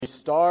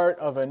Start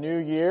of a new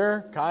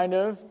year, kind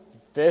of.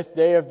 Fifth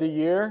day of the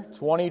year,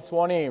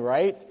 2020,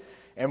 right?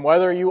 And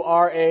whether you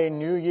are a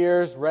New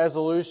Year's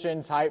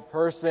resolution type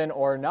person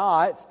or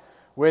not,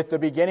 with the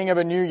beginning of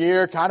a new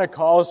year kind of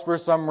calls for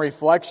some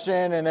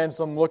reflection and then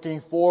some looking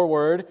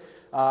forward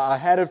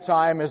ahead of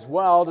time as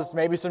well. Just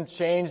maybe some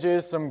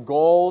changes, some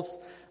goals,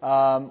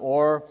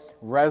 or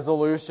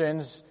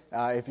resolutions,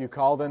 if you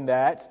call them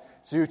that,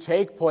 to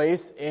take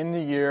place in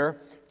the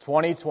year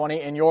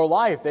 2020 in your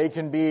life. They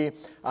can be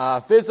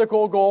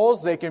physical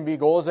goals, they can be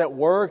goals at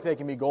work, they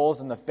can be goals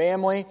in the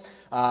family,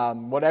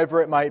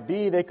 whatever it might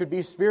be. They could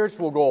be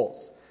spiritual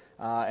goals.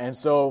 And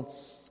so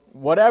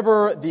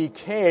whatever the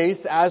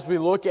case, as we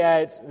look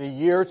at the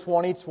year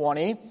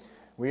 2020,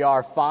 we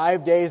are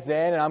 5 days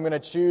in, and I'm going to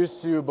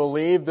choose to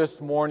believe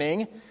this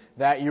morning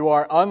that you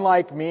are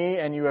unlike me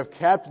and you have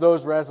kept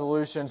those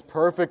resolutions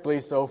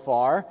perfectly so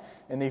far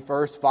in the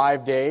first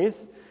 5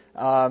 days.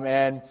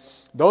 And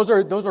those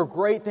are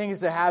great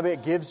things to have.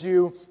 It gives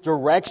you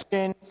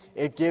direction.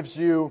 It gives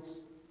you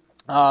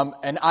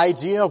an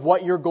idea of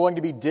what you're going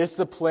to be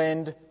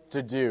disciplined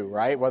to do,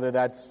 right? Whether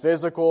that's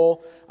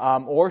physical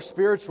or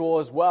spiritual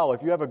as well.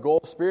 If you have a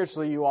goal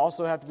spiritually, you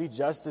also have to be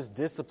just as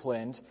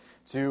disciplined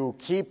to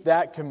keep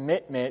that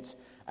commitment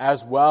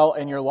as well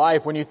in your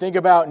life. When you think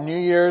about New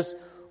Year's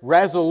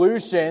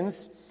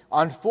resolutions,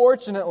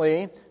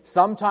 unfortunately,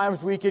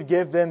 sometimes we could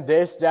give them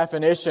this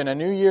definition. A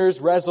New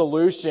Year's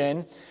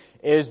resolution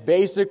is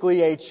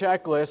basically a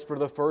checklist for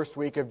the first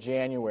week of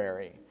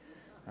January.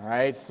 All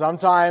right,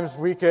 sometimes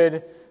we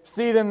could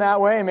see them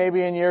that way.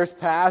 Maybe in years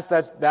past,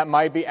 that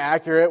might be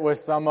accurate with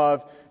some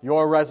of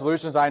your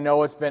resolutions. I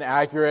know it's been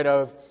accurate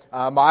of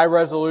my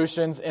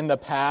resolutions in the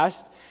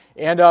past.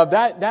 And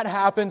that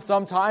happens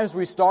sometimes.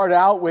 We start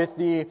out with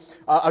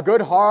a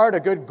good heart, a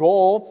good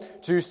goal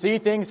to see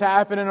things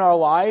happen in our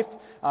life,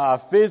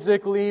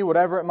 physically,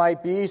 whatever it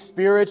might be,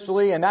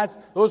 spiritually, and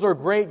those are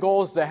great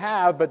goals to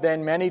have, but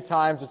then many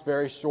times it's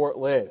very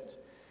short-lived.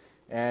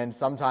 And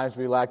sometimes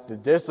we lack the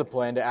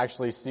discipline to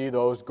actually see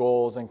those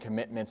goals and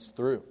commitments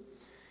through.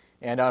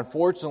 And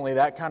unfortunately,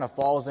 that kind of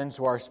falls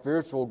into our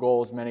spiritual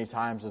goals many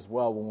times as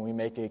well when we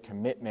make a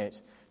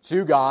commitment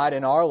to God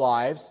in our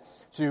lives,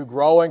 to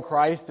grow in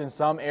Christ in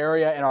some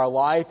area in our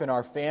life, in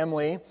our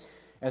family.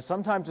 And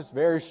sometimes it's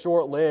very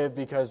short-lived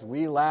because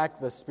we lack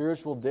the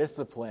spiritual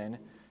discipline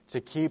to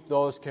keep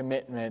those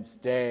commitments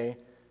day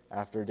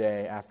after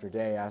day after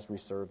day as we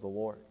serve the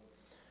Lord.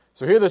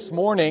 So here this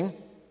morning,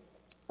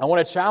 I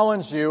want to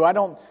challenge you.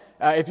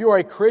 If you are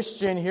a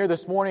Christian here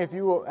this morning, if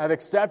you have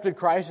accepted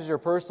Christ as your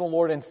personal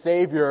Lord and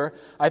Savior,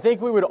 I think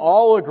we would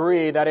all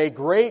agree that a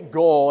great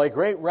goal, a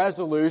great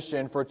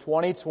resolution for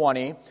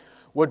 2020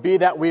 would be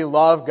that we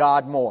love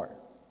God more.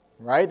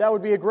 Right? That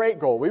would be a great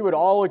goal. We would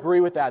all agree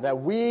with that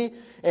we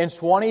in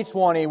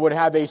 2020 would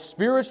have a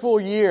spiritual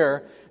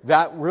year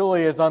that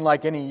really is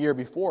unlike any year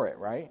before it,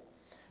 right?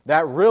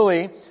 That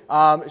really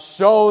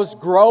shows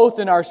growth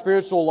in our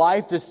spiritual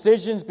life,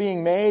 decisions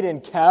being made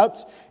and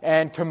kept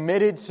and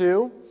committed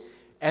to,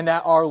 and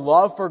that our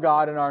love for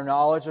God and our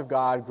knowledge of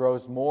God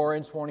grows more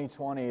in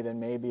 2020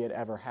 than maybe it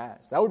ever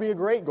has. That would be a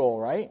great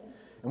goal, right?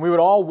 And we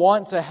would all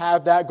want to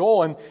have that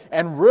goal.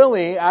 And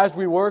really, as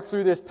we work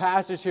through this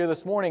passage here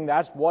this morning,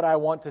 that's what I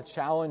want to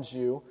challenge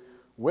you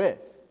with.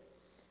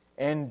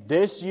 In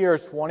this year,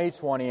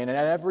 2020, and in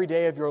every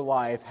day of your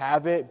life,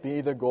 have it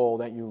be the goal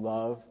that you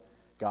love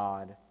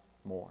God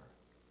more,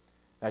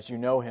 that you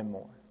know Him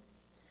more.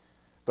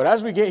 But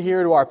as we get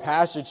here to our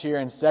passage here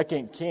in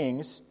 2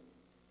 Kings,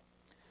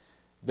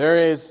 there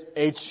is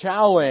a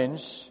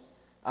challenge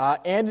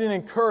and an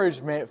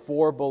encouragement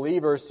for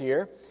believers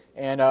here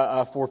and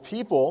for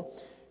people,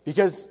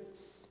 because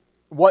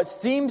what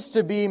seems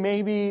to be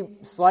maybe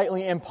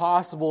slightly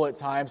impossible at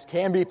times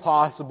can be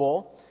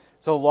possible.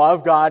 To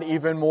love God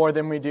even more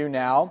than we do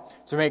now,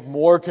 to make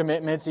more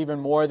commitments even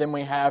more than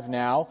we have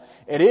now.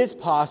 It is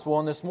possible,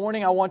 and this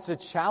morning I want to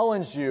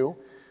challenge you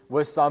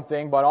with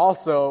something, but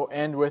also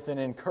end with an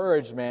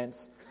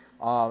encouragement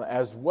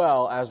as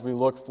well as we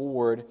look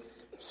forward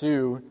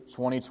to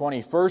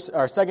 2020.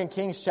 2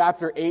 Kings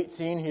chapter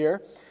 18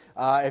 here.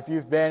 If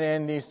you've been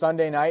in the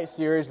Sunday night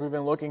series, we've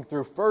been looking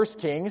through 1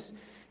 Kings,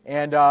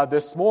 and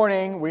this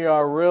morning we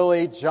are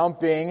really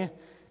jumping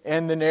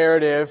in the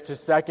narrative to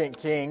 2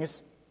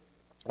 Kings.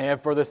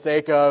 And for the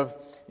sake of,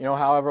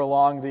 however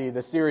long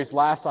the series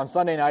lasts on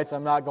Sunday nights,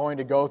 I'm not going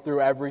to go through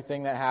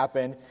everything that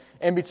happened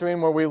in between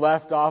where we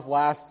left off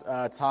last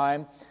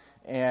time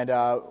and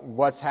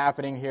what's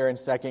happening here in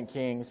 2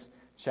 Kings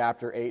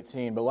chapter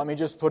 18. But let me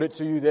just put it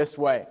to you this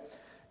way.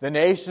 The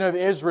nation of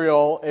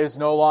Israel is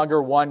no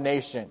longer one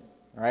nation.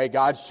 All right?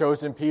 God's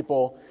chosen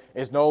people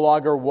is no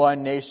longer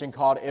one nation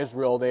called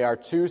Israel. They are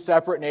two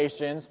separate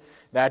nations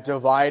that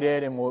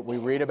divided, and what we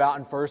read about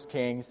in 1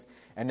 Kings.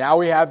 And now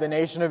we have the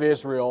nation of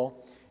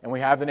Israel, and we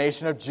have the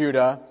nation of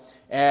Judah.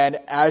 And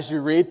as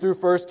you read through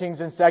 1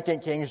 Kings and 2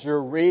 Kings,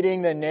 you're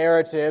reading the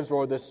narratives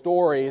or the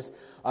stories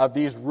of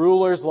these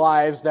rulers'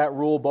 lives that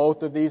rule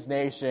both of these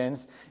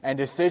nations, and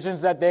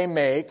decisions that they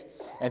make,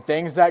 and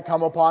things that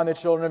come upon the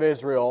children of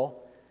Israel.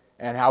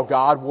 and how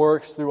God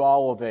works through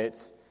all of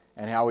it,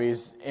 and how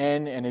He's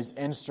in and is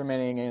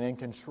instrumenting and in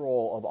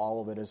control of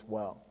all of it as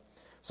well.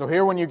 So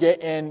here when you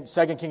get in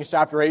 2 Kings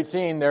chapter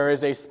 18, there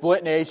is a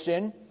split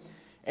nation.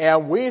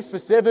 And we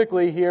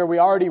specifically here, we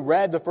already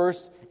read the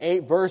first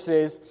 8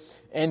 verses.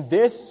 In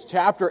this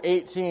chapter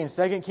 18,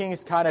 2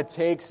 Kings kind of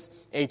takes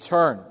a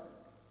turn.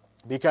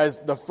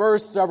 Because the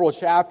first several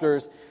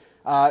chapters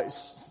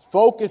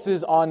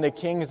focuses on the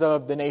kings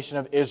of the nation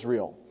of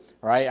Israel,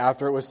 right,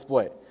 after it was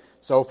split.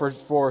 So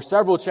for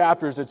several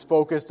chapters, it's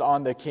focused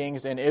on the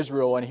kings in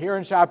Israel. And here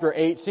in chapter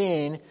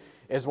 18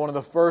 is one of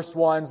the first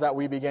ones that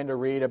we begin to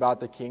read about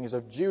the kings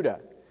of Judah.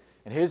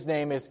 And his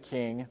name is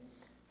King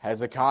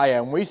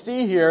Hezekiah. And we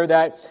see here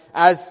that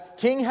as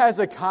King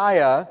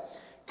Hezekiah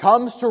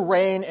comes to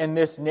reign in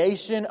this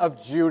nation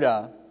of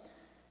Judah,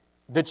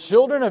 the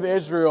children of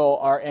Israel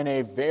are in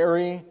a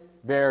very,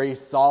 very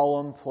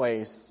solemn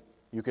place,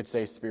 you could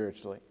say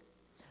spiritually.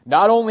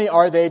 Not only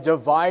are they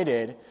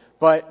divided,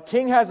 but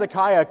King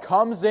Hezekiah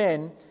comes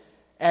in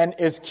and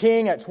is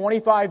king at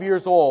 25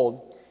 years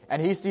old,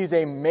 and he sees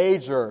a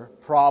major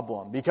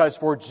problem. Because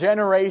for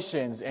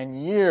generations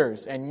and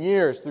years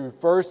through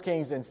 1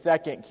 Kings and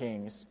 2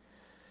 Kings,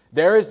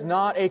 there is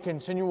not a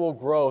continual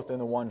growth in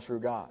the one true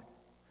God.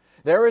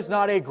 There is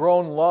not a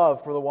grown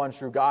love for the one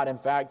true God. In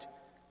fact,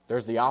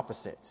 there's the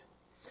opposite.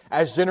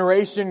 As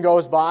generation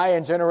goes by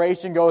and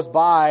generation goes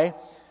by,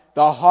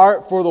 the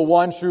heart for the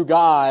one true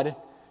God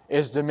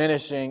is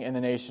diminishing in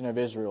the nation of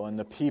Israel and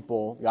the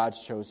people,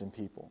 God's chosen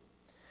people.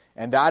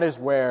 And that is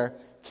where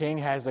King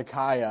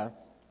Hezekiah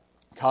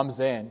comes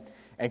in.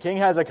 And King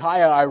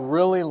Hezekiah, I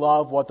really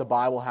love what the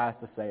Bible has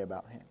to say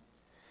about him.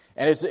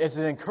 And it's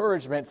an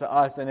encouragement to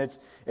us, and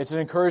it's an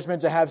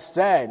encouragement to have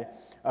said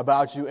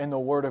about you in the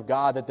Word of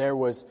God that there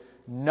was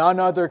none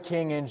other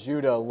king in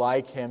Judah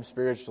like him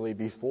spiritually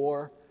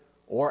before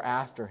or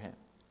after him.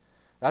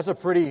 That's a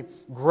pretty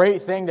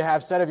great thing to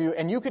have said of you.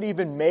 And you could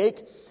even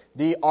make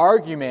the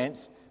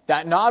argument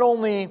that not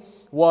only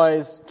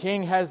was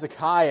King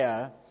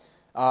Hezekiah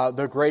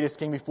the greatest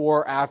king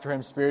before or after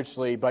him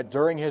spiritually, but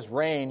during his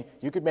reign,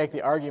 you could make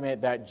the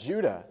argument that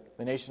Judah,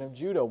 the nation of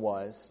Judah,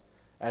 was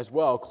as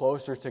well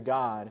closer to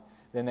God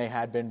than they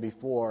had been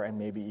before and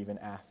maybe even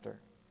after.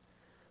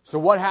 So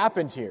what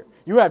happened here?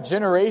 You have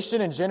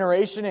generation and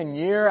generation and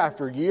year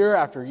after year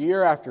after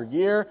year after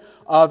year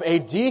of a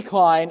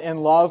decline in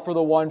love for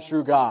the one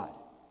true God.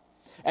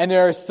 And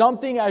there is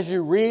something as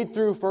you read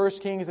through 1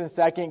 Kings and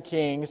 2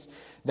 Kings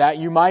that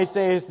you might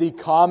say is the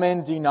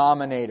common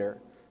denominator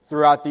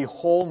throughout the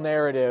whole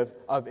narrative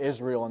of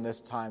Israel in this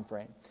time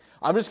frame.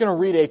 I'm just going to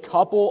read a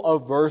couple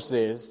of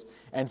verses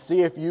and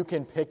see if you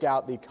can pick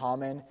out the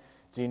common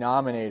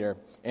denominator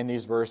in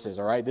these verses.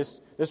 All right,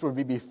 this would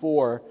be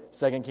before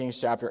 2 Kings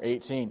chapter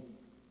 18.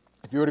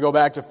 If you were to go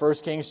back to 1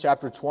 Kings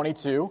chapter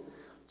 22,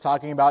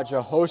 talking about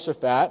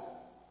Jehoshaphat,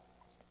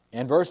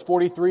 and verse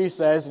 43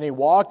 says, "And he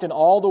walked in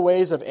all the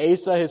ways of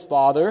Asa his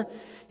father.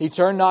 He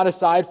turned not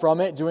aside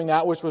from it, doing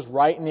that which was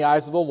right in the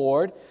eyes of the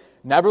Lord.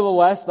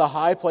 Nevertheless, the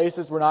high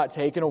places were not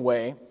taken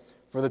away,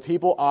 for the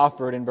people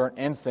offered and burnt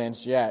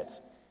incense yet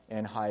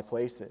in high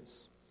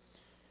places."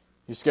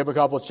 You skip a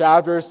couple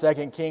chapters,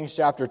 2 Kings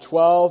chapter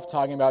 12,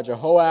 talking about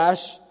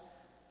Jehoash.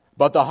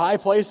 "But the high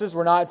places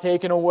were not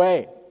taken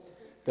away.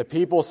 The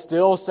people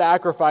still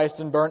sacrificed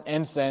and burnt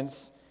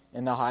incense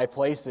in the high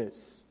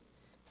places."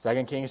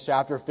 2 Kings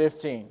chapter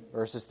 15,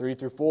 verses 3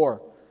 through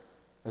 4.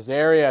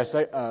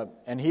 Azariah,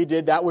 "And he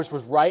did that which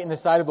was right in the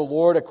sight of the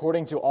Lord,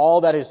 according to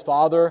all that his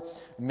father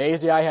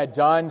Amaziah had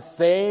done,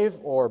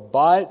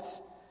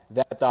 but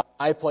that the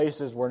high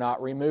places were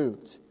not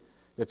removed.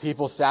 The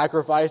people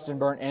sacrificed and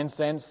burnt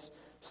incense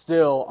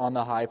still on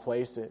the high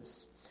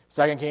places."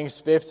 2 Kings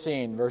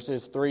 15,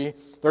 verses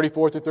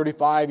 34 through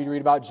 35, you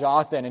read about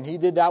Jotham. "And he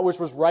did that which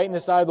was right in the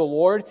sight of the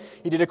Lord.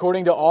 He did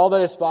according to all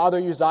that his father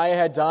Uzziah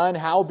had done.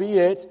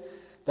 Howbeit,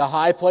 the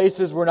high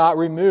places were not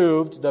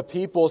removed. The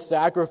people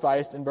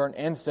sacrificed and burnt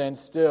incense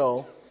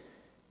still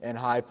in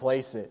high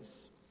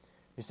places."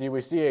 You see, we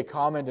see a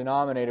common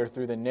denominator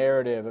through the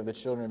narrative of the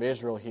children of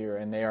Israel here,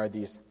 and they are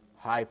these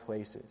high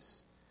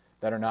places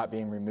that are not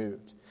being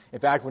removed. In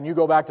fact, when you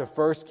go back to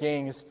 1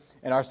 Kings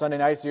in our Sunday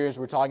night series,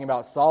 we're talking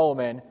about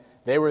Solomon.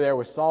 They were there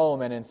with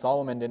Solomon, and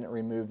Solomon didn't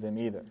remove them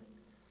either.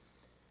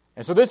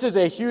 And so this is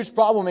a huge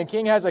problem, and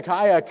King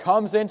Hezekiah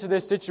comes into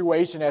this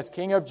situation as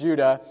king of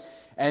Judah,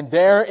 and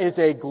there is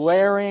a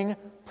glaring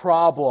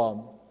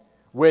problem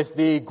with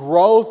the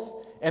growth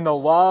and the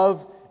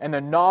love and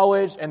the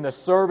knowledge and the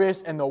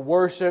service and the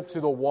worship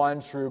to the one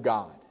true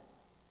God.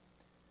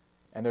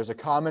 And there's a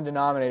common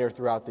denominator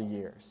throughout the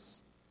years.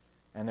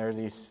 And there are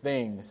these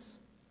things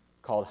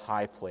called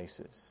high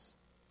places.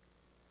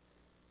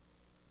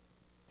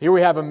 Here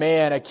we have a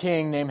man, a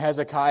king named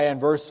Hezekiah, and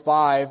verse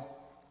 5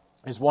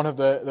 is one of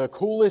the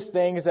coolest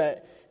things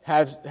that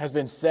has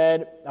been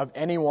said of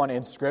anyone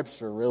in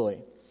Scripture,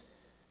 really.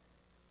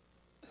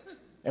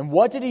 And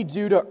what did he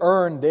do to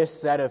earn this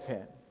said of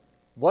him?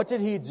 What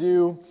did he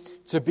do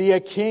to be a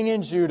king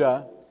in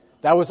Judah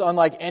that was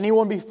unlike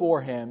anyone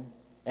before him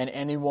and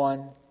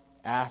anyone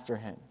after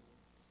him?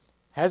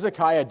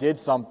 Hezekiah did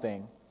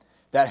something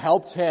that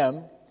helped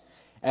him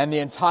and the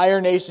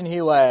entire nation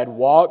he led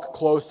walk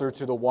closer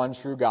to the one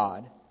true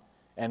God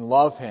and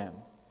love Him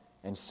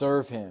and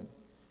serve Him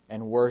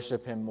and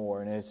worship Him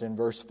more. And it's in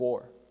verse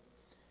 4.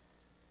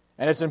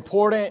 And it's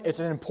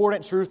an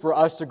important truth for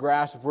us to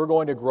grasp if we're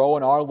going to grow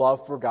in our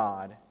love for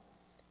God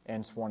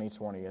in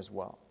 2020 as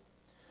well.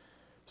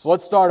 So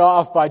let's start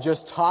off by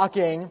just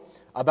talking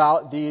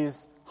about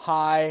these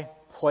high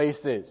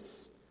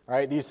places. All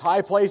right, these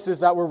high places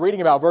that we're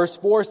reading about. Verse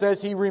 4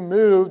 says He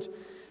removed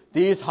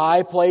these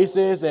high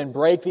places and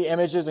break the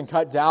images and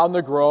cut down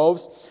the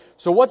groves.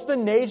 So what's the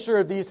nature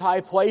of these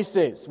high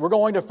places? We're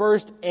going to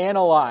first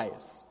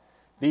analyze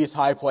these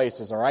high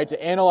places, all right?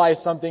 To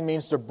analyze something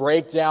means to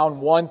break down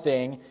one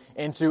thing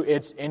into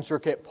its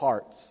intricate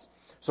parts.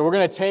 So we're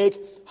going to take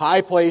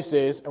high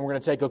places and we're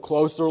going to take a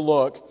closer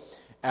look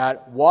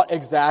at what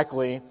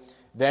exactly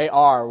they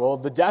are. Well,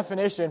 the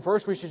definition,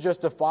 first we should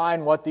just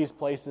define what these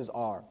places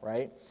are,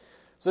 right?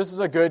 So this is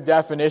a good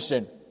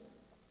definition.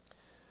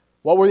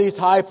 What were these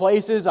high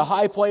places? A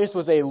high place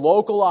was a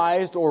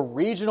localized or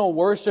regional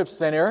worship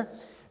center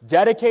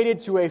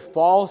dedicated to a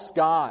false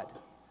god,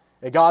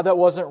 a god that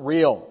wasn't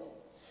real.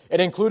 It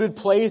included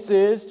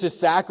places to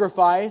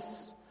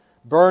sacrifice,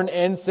 burn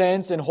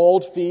incense, and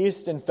hold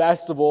feasts and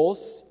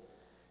festivals.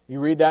 You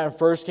read that in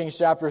 1 Kings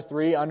chapter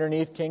 3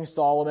 underneath King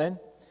Solomon.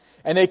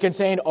 And they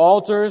contained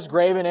altars,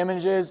 graven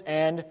images,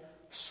 and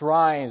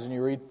shrines. And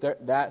you read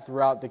that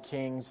throughout the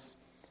Kings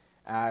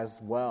as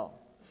well.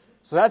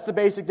 So that's the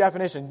basic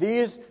definition.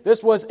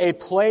 This was a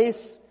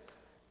place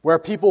where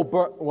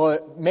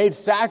people made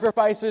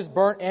sacrifices,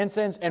 burnt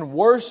incense, and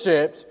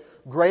worshipped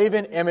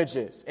graven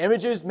images.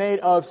 Images made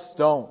of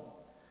stone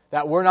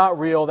that were not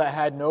real, that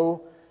had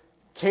no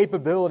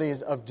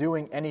capabilities of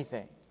doing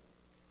anything.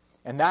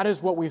 And that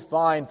is what we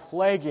find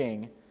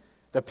plaguing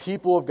the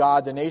people of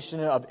God, the nation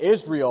of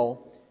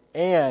Israel,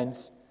 and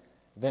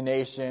the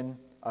nation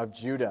of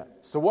Judah.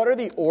 So what are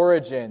the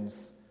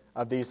origins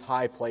of these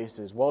high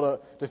places?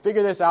 Well, to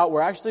figure this out,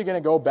 we're actually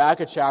going to go back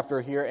a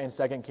chapter here in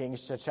 2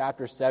 Kings to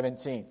chapter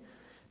 17.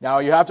 Now,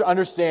 you have to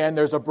understand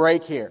there's a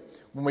break here.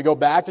 When we go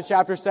back to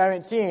chapter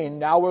 17,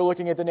 now we're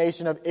looking at the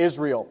nation of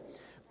Israel.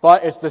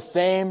 But it's the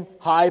same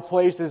high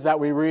places that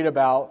we read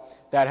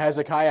about that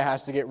Hezekiah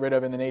has to get rid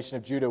of in the nation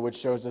of Judah, which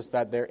shows us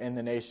that they're in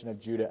the nation of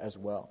Judah as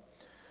well.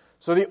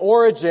 So the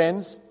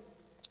origins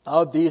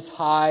of these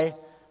high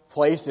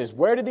places.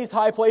 Where did these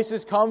high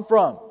places come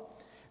from?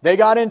 They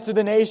got into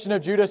the nation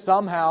of Judah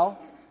somehow,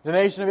 the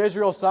nation of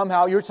Israel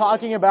somehow. You're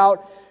talking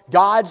about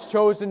God's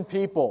chosen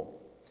people.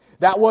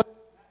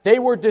 They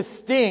were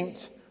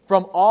distinct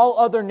from all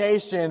other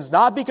nations,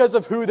 not because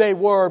of who they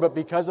were, but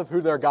because of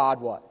who their God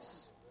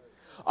was.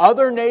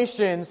 Other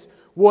nations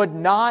would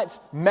not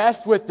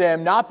mess with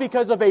them, not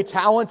because of a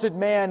talented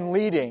man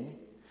leading,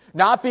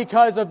 not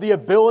because of the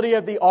ability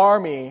of the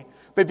army,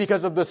 but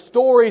because of the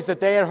stories that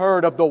they had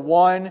heard of the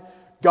one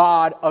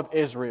God of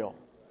Israel.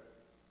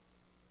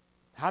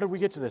 How did we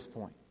get to this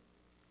point?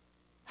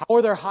 How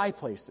are there high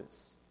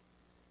places?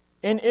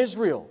 In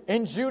Israel,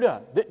 in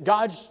Judah,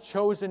 God's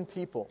chosen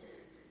people.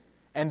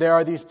 And there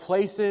are these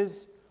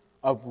places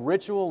of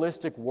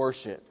ritualistic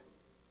worship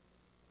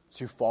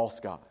to false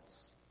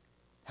gods.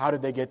 How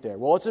did they get there?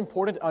 Well, it's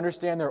important to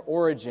understand their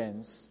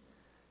origins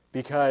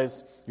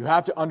because you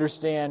have to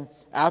understand,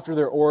 after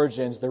their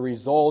origins, the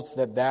results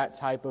that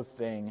type of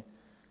thing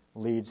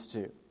leads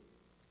to.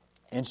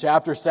 In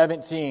chapter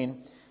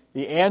 17,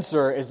 the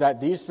answer is that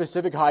these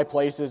specific high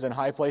places and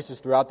high places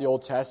throughout the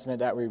Old Testament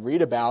that we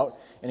read about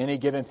in any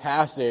given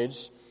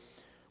passage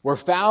were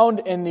found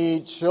in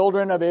the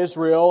children of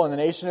Israel and the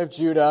nation of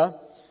Judah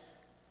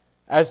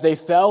as they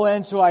fell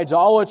into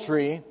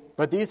idolatry,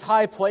 but these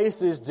high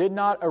places did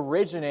not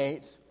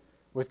originate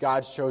with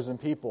God's chosen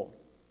people.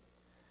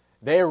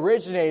 They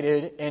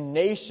originated in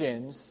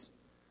nations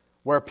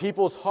where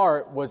people's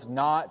heart was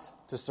not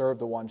to serve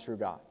the one true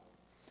God.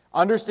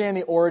 Understand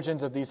the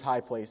origins of these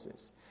high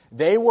places.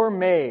 They were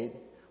made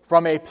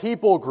from a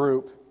people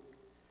group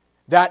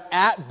that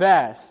at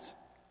best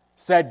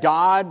said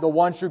God, the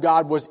one true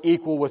God, was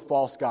equal with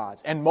false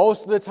gods. And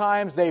most of the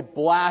times they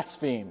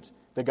blasphemed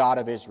the God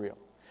of Israel.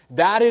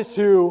 That is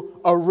who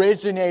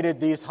originated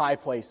these high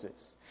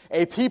places.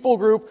 A people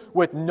group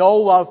with no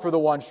love for the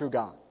one true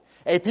God.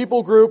 A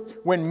people group,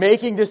 when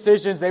making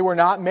decisions, they were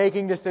not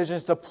making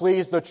decisions to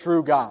please the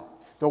true God,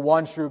 the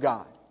one true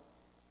God.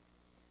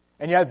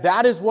 And yet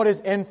that is what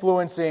is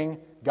influencing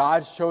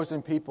God's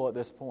chosen people at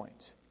this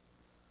point.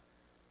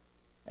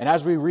 And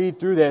as we read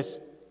through this,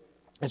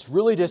 it's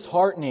really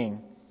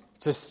disheartening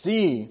to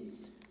see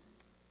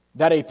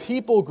that a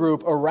people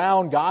group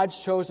around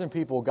God's chosen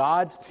people,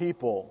 God's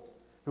people,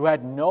 who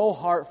had no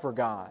heart for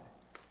God,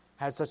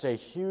 had such a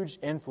huge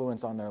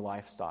influence on their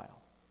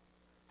lifestyle,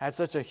 had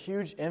such a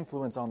huge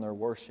influence on their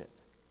worship.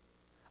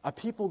 A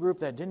people group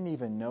that didn't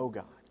even know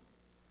God,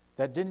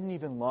 that didn't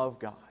even love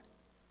God,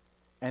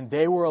 and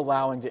they were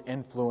allowing to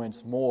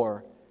influence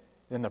more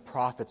than the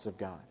prophets of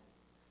God,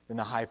 than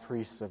the high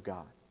priests of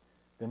God,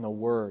 than the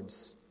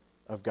words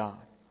of God.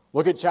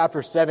 Look at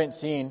chapter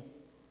 17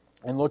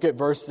 And look at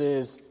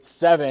verses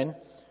 7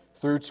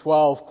 through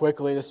 12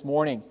 quickly this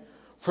morning.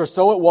 For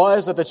so it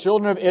was that the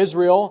children of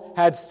Israel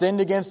had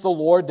sinned against the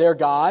Lord their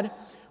God,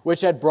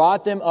 which had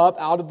brought them up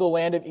out of the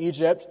land of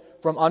Egypt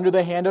from under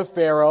the hand of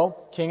Pharaoh,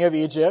 king of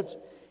Egypt,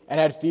 and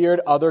had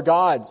feared other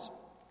gods,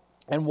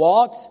 and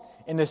walked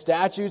in the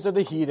statutes of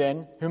the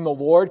heathen, whom the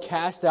Lord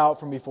cast out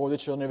from before the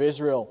children of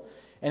Israel,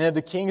 and of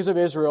the kings of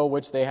Israel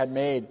which they had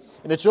made.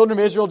 And the children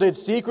of Israel did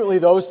secretly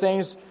those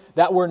things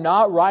that were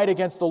not right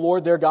against the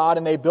Lord their God,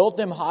 and they built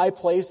them high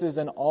places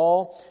in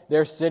all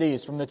their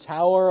cities, from the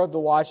tower of the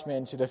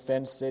watchman to the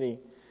fenced city.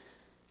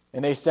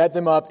 And they set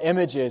them up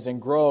images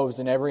and groves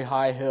in every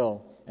high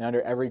hill and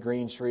under every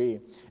green tree.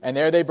 And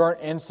there they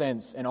burnt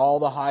incense in all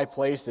the high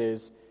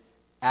places,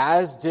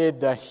 as did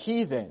the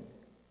heathen,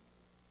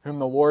 whom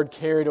the Lord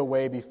carried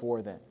away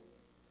before them,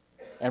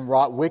 and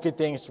wrought wicked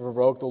things to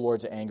provoke the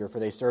Lord to anger, for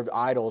they served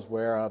idols,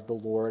 whereof the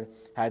Lord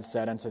had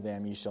said unto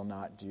them, Ye shall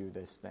not do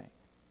this thing.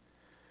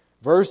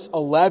 Verse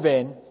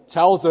 11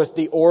 tells us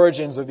the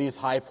origins of these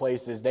high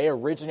places. They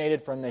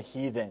originated from the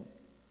heathen,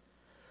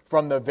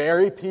 from the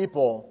very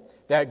people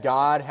that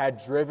God had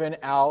driven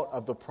out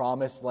of the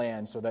promised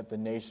land so that the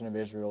nation of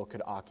Israel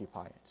could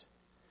occupy it.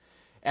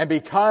 And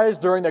because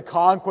during the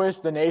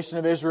conquest the nation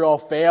of Israel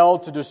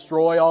failed to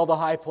destroy all the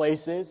high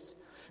places,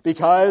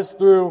 because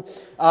through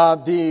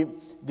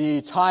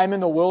the time in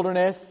the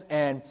wilderness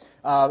and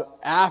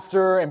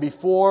after and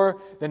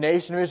before, the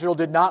nation of Israel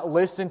did not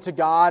listen to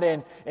God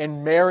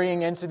and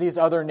marrying into these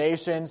other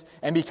nations.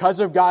 And because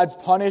of God's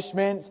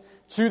punishment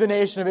to the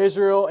nation of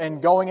Israel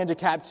and going into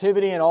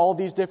captivity in all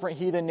these different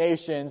heathen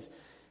nations,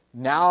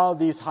 now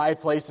these high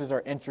places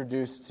are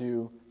introduced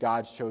to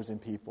God's chosen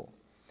people.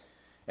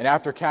 And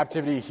after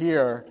captivity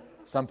here,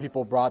 some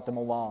people brought them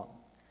along.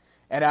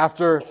 And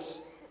after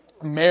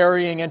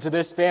marrying into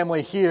this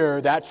family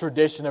here, that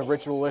tradition of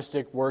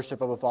ritualistic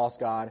worship of a false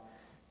god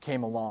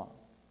came along.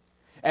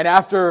 And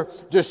after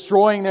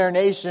destroying their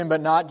nation,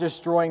 but not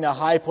destroying the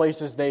high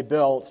places they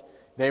built,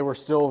 they were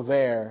still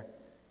there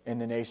in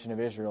the nation of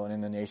Israel and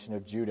in the nation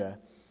of Judah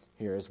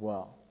here as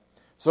well.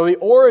 So the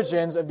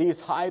origins of these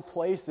high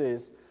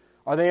places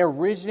are they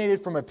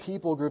originated from a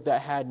people group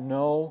that had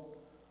no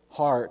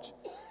heart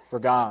for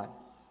God.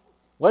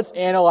 Let's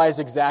analyze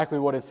exactly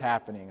what is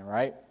happening, all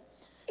right?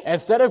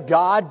 Instead of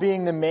God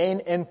being the main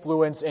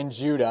influence in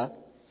Judah,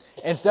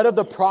 instead of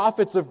the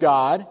prophets of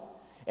God,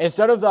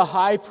 instead of the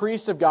high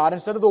priests of God,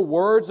 instead of the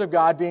words of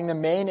God being the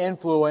main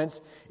influence,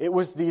 it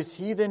was these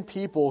heathen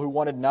people who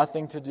wanted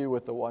nothing to do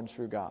with the one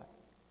true God.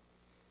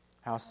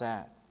 How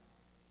sad.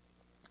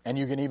 And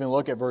you can even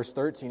look at verse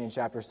 13 in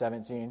chapter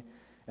 17,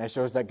 and it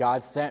shows that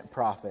God sent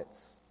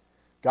prophets.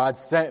 God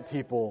sent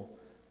people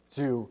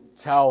to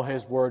tell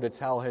His word, to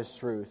tell His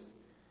truth.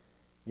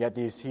 Yet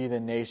these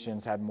heathen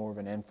nations had more of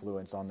an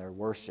influence on their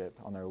worship,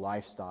 on their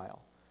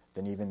lifestyle,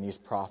 than even these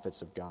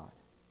prophets of God.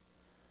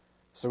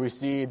 So we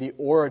see the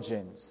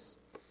origins.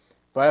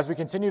 But as we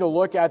continue to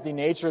look at the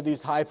nature of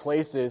these high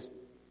places,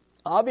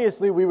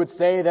 obviously we would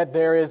say that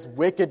there is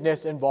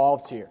wickedness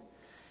involved here.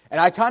 And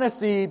I kind of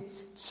see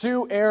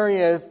two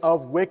areas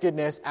of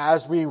wickedness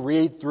as we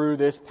read through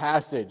this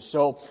passage.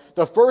 So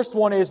the first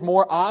one is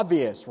more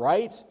obvious,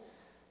 right?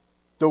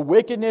 The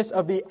wickedness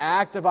of the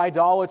act of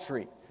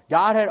idolatry.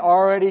 God had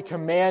already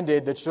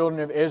commanded the children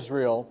of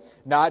Israel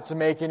not to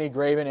make any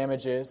graven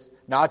images,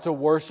 not to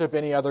worship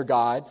any other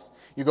gods.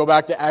 You go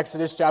back to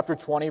Exodus chapter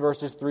 20,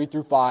 verses 3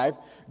 through 5.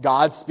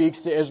 God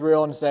speaks to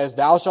Israel and says,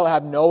 Thou shalt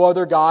have no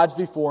other gods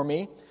before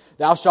me.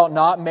 Thou shalt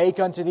not make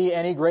unto thee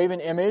any graven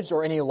image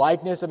or any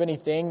likeness of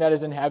anything that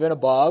is in heaven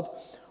above,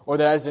 or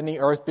that is in the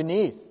earth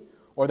beneath,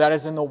 or that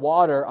is in the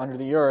water under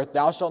the earth.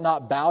 Thou shalt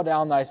not bow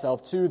down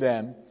thyself to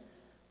them,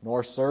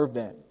 nor serve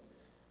them.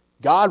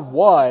 God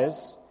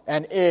was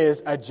and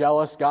is a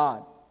jealous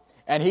God.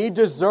 And He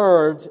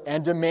deserved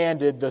and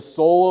demanded the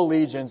sole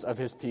allegiance of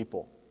His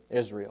people,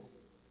 Israel.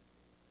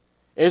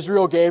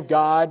 Israel gave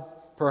God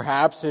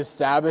perhaps His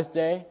Sabbath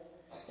day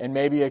and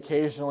maybe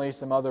occasionally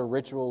some other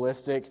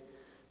ritualistic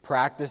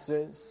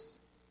practices,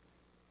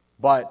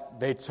 but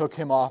they took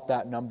Him off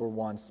that number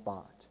one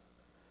spot.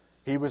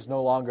 He was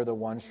no longer the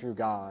one true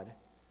God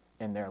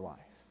in their life.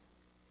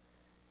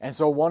 And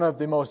so one of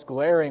the most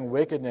glaring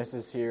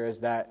wickednesses here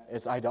is that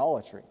it's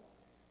idolatry.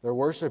 They're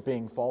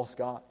worshiping false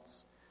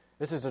gods.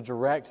 This is a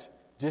direct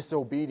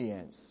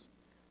disobedience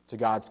to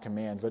God's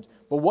command. But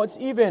what's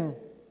even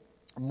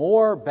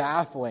more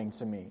baffling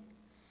to me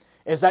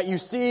is that you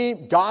see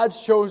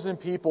God's chosen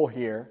people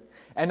here,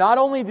 and not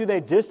only do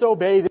they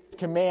disobey this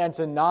command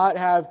to not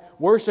have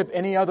worship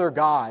any other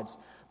gods,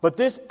 but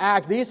this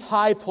act, these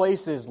high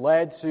places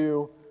led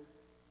to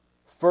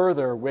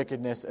further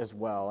wickedness as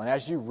well. And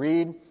as you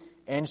read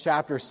in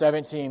chapter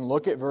 17,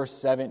 look at verse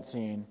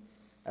 17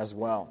 as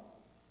well.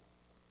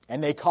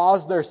 And they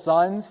caused their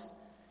sons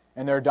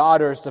and their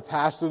daughters to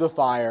pass through the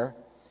fire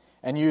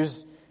and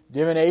used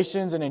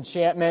divinations and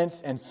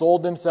enchantments and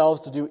sold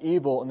themselves to do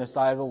evil in the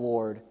sight of the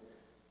Lord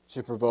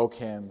to provoke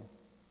Him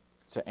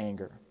to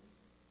anger.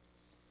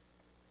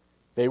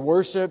 They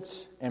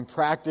worshipped and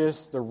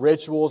practiced the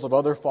rituals of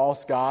other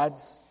false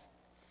gods.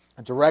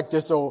 a direct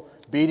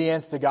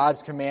disobedience to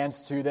God's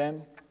commands to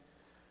them.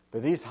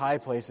 But these high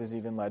places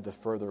even led to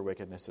further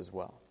wickedness as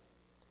well.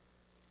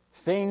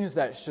 Things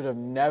that should have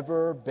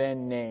never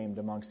been named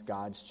amongst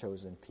God's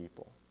chosen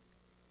people.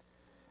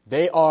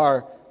 They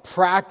are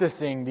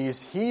practicing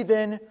these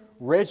heathen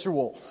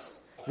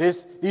rituals,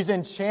 these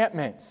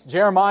enchantments.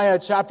 Jeremiah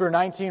chapter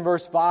 19,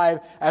 verse 5,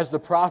 as the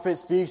prophet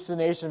speaks to the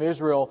nation of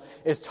Israel,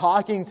 is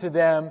talking to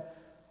them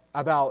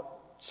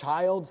about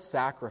child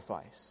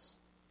sacrifice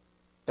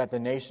that the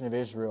nation of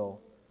Israel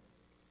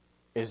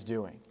is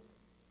doing.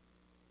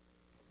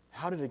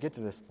 How did it get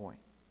to this point?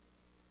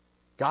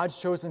 God's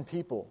chosen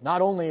people,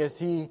 not only is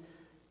He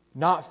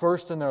not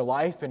first in their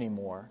life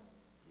anymore,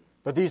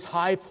 but these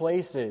high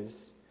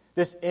places,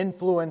 this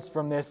influence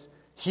from this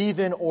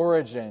heathen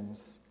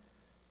origins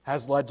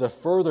has led to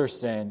further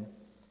sin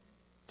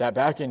that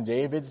back in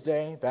David's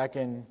day, back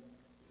in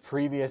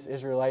previous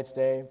Israelites'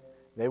 day,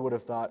 they would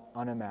have thought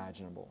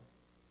unimaginable.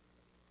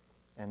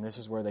 And this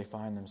is where they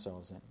find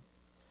themselves in.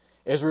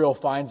 Israel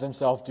finds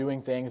themselves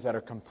doing things that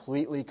are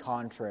completely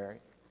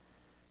contrary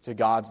to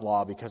God's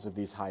law because of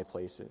these high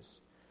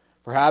places.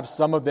 Perhaps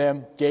some of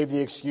them gave the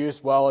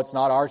excuse, well, it's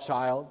not our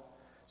child.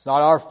 It's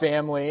not our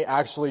family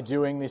actually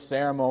doing the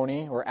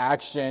ceremony or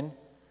action.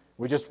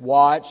 We just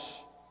watch.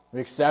 We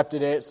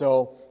accepted it,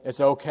 so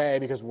it's okay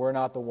because we're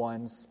not the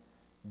ones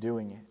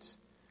doing it.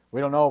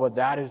 We don't know, but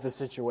that is the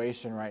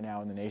situation right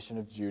now in the nation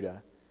of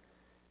Judah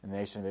and the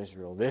nation of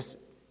Israel. This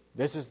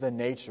is the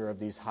nature of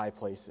these high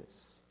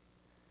places.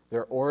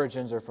 Their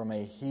origins are from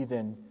a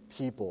heathen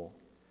people,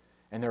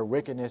 and their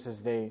wickedness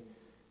is they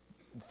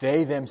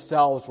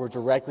themselves were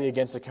directly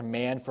against a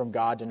command from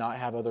God to not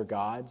have other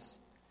gods,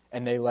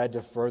 and they led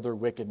to further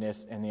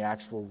wickedness in the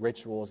actual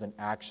rituals and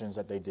actions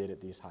that they did at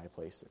these high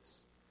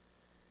places.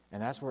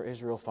 And that's where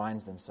Israel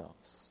finds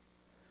themselves.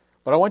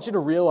 But I want you to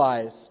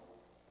realize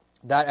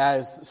that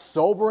as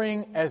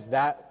sobering as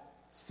that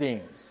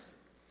seems,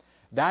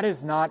 that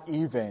is not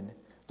even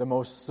the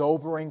most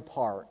sobering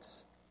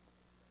part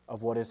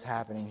of what is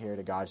happening here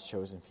to God's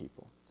chosen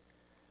people.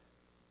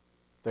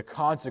 The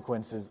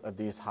consequences of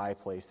these high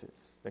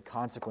places. The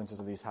consequences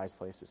of these high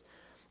places.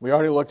 We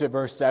already looked at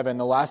verse 7.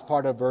 The last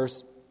part of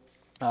verse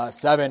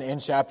 7 in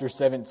chapter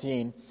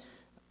 17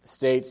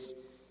 states,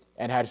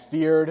 and had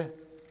feared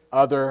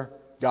other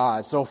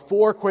gods. So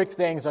 4 quick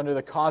things under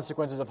the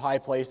consequences of high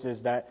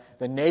places that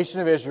the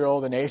nation of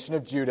Israel, the nation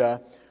of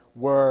Judah,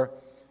 were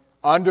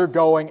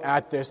undergoing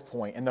at this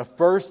point. And the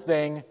first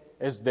thing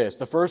is this.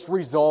 The first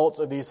result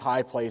of these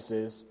high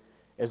places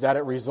is that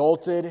it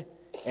resulted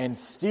in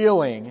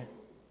stealing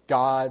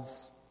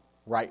God's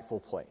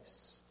rightful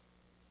place.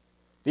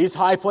 These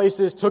high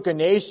places took a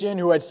nation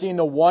who had seen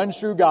the one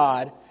true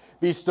God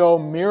bestow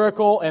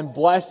miracle and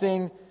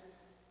blessing,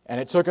 and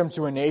it took them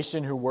to a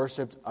nation who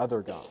worshipped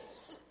other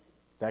gods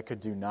that could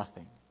do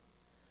nothing.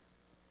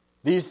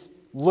 These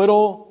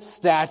little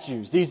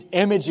statues, these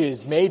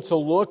images made to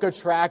look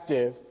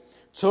attractive,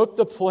 took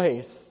the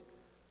place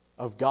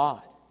of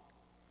God.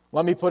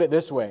 Let me put it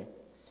this way.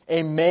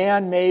 A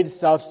man-made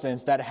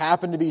substance that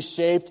happened to be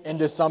shaped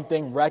into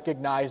something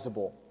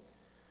recognizable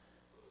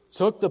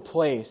took the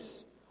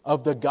place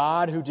of the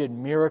God who did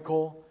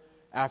miracle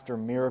after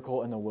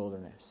miracle in the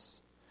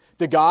wilderness.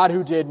 The God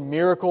who did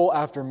miracle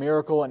after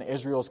miracle in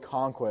Israel's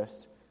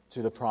conquest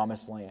to the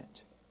promised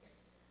land.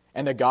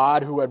 And the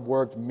God who had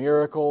worked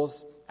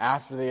miracles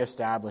after they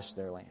established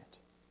their land.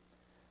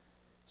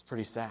 It's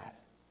pretty sad.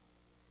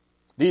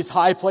 These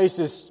high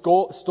places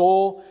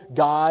stole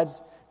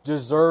God's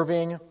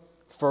deserving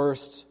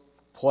first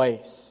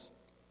place.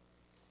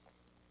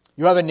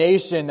 You have a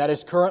nation that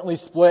is currently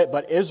split,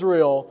 but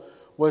Israel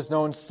was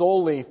known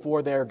solely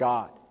for their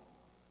God.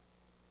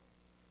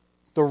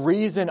 The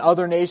reason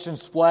other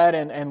nations fled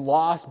and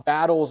lost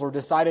battles or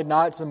decided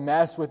not to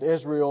mess with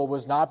Israel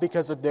was not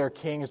because of their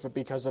kings, but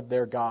because of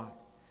their God.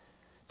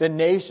 The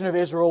nation of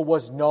Israel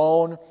was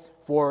known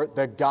for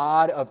the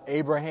God of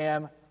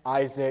Abraham,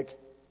 Isaac,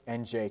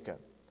 and Jacob.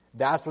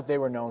 That's what they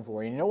were known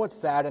for. And you know what's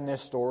sad in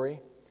this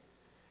story?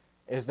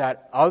 Is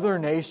that other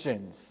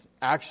nations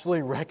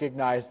actually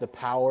recognize the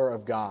power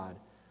of God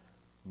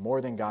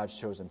more than God's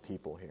chosen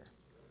people here.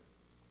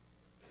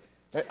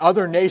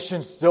 Other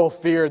nations still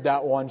feared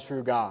that one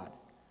true God.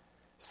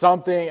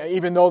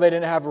 Even though they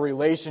didn't have a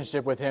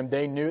relationship with Him,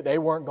 they knew they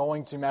weren't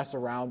going to mess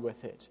around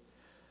with it.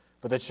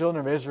 But the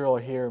children of Israel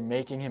are here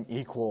making Him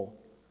equal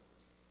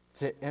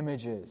to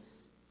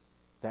images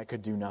that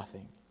could do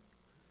nothing.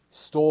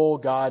 Stole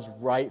God's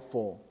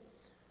rightful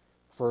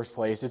first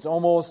place. It's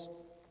almost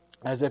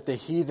as if the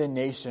heathen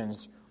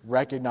nations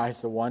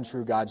recognized the one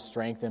true God's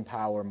strength and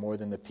power more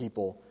than the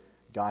people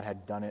God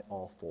had done it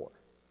all for.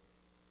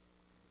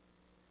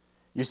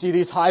 You see,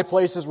 these high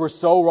places were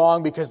so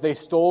wrong because they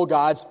stole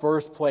God's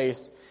first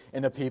place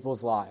in the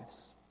people's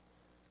lives.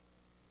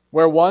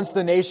 Where once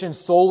the nation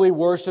solely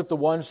worshiped the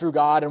one true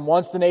God, and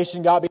once the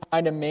nation got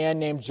behind a man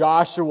named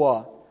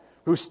Joshua,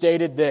 who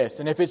stated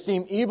this, "And if it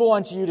seem evil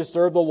unto you to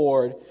serve the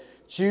Lord,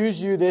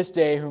 choose you this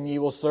day whom ye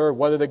will serve,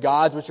 whether the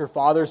gods which your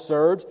fathers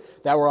served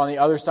that were on the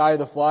other side of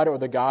the flood, or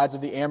the gods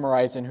of the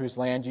Amorites in whose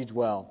land ye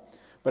dwell.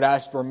 But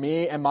as for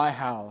me and my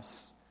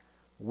house,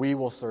 we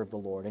will serve the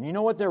Lord." And you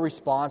know what their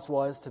response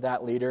was to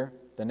that leader?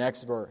 The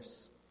next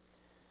verse.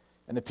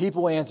 "And the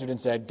people answered and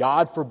said,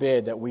 'God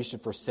forbid that we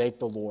should forsake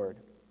the Lord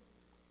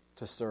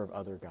to serve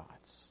other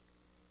gods.'"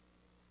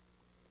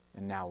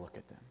 And now look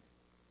at them.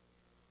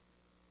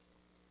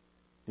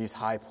 These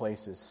high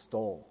places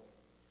stole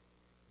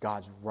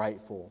God's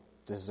rightful,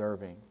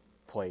 deserving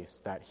place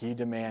that He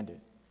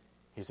demanded.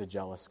 He's a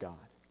jealous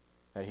God,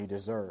 that He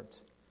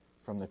deserved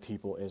from the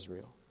people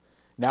Israel.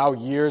 Now,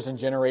 years and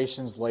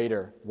generations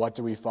later, what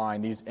do we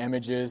find? These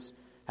images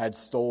had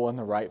stolen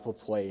the rightful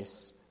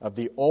place of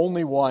the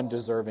only one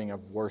deserving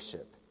of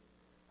worship,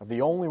 of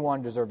the only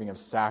one deserving of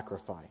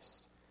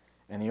sacrifice,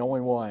 and the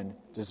only one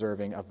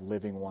deserving of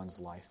living one's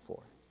life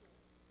for.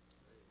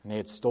 And they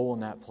had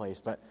stolen that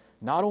place, but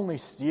not only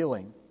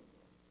stealing,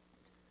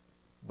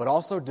 but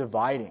also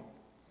dividing.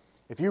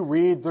 If you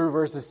read through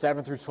verses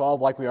 7 through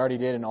 12, like we already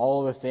did, and all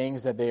of the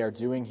things that they are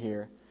doing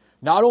here,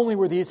 not only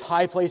were these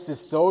high places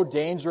so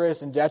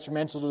dangerous and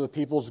detrimental to the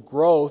people's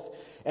growth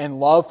and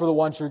love for the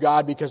one true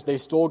God because they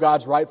stole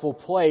God's rightful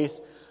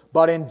place,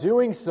 but in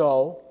doing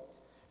so,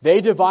 they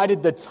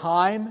divided the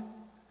time,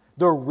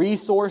 the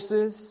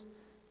resources,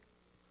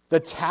 the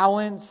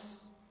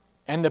talents,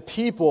 and the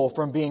people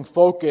from being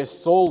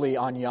focused solely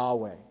on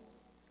Yahweh.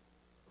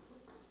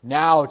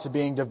 Now to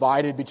being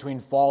divided between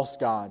false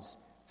gods,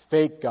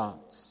 fake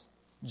gods.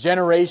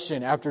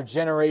 Generation after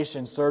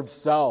generation served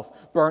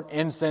self, burnt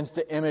incense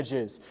to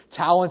images.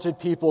 Talented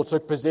people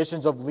took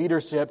positions of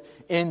leadership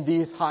in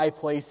these high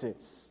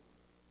places.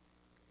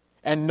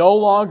 And no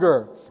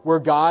longer were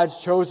God's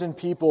chosen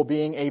people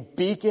being a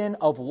beacon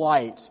of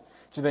light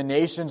to the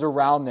nations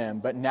around them,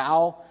 but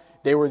now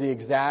they were the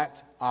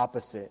exact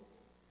opposite.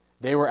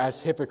 They were as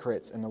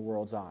hypocrites in the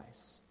world's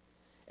eyes,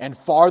 and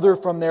farther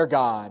from their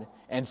God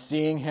and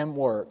seeing Him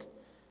work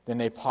than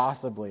they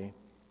possibly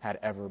had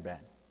ever been.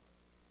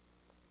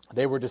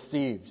 They were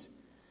deceived,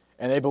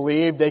 and they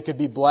believed they could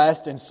be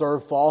blessed and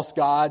serve false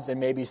gods and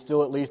maybe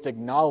still at least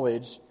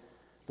acknowledge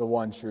the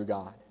one true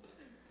God.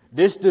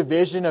 This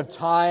division of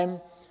time,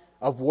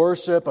 of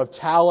worship, of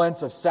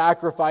talents, of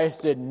sacrifice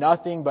did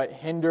nothing but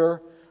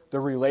hinder the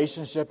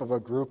relationship of a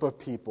group of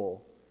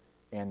people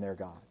and their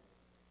God.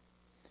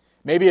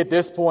 Maybe at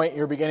this point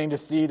you're beginning to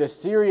see the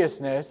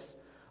seriousness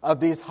of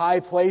these high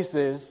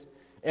places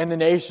in the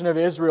nation of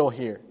Israel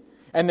here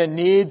and the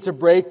need to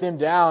break them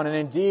down. And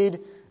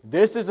indeed,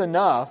 this is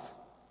enough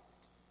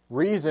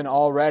reason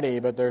already,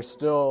 but there's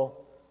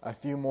still a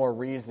few more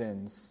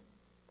reasons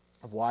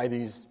of why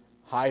these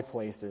high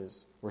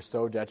places were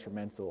so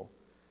detrimental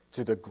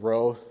to the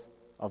growth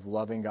of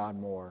loving God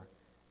more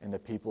in the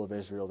people of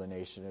Israel, the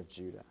nation of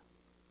Judah.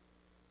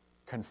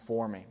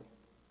 Conforming.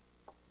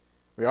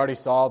 We already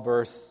saw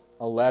verse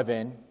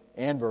 11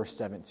 and verse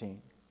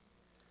 17.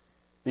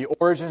 The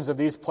origins of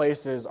these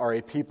places are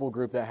a people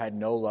group that had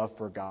no love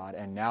for God,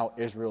 and now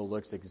Israel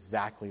looks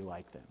exactly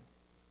like them.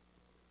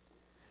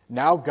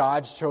 Now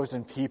God's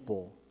chosen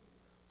people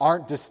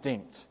aren't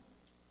distinct.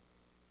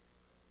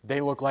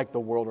 They look like the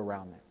world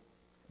around them.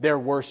 Their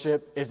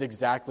worship is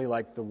exactly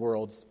like the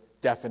world's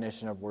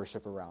definition of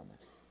worship around them.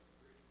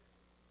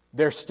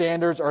 Their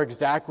standards are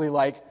exactly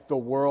like the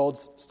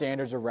world's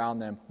standards around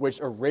them, which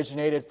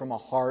originated from a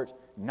heart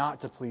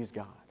not to please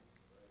God,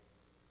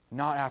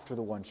 not after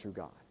the one true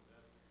God.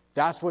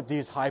 That's what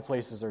these high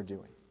places are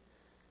doing.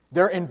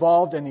 They're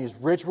involved in these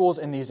rituals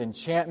and these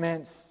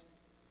enchantments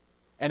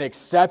and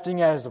accepting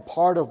it as a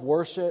part of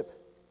worship.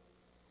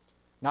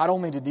 Not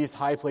only did these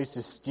high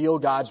places steal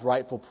God's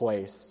rightful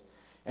place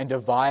and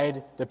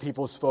divide the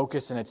people's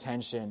focus and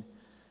attention,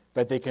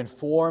 but they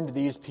conformed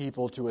these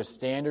people to a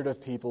standard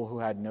of people who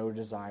had no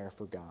desire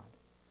for God.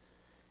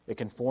 It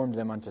conformed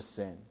them unto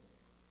sin.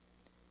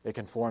 It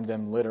conformed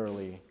them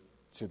literally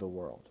to the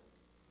world.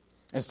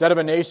 Instead of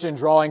a nation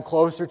drawing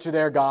closer to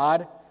their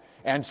God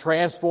and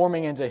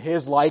transforming into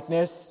His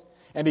likeness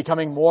and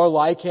becoming more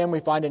like Him, we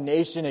find a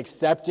nation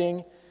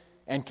accepting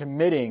and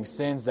committing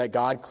sins that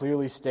God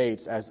clearly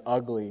states as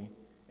ugly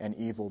and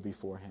evil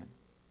before Him.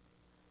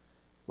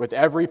 With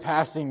every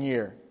passing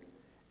year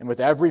and with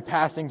every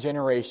passing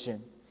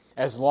generation,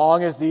 as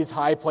long as these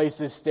high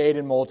places stayed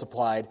and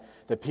multiplied,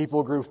 the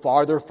people grew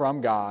farther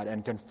from God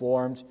and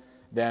conformed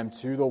them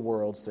to the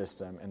world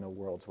system and the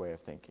world's way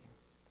of thinking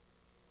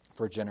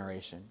for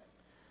generation.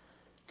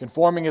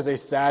 Conforming is a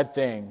sad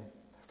thing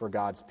for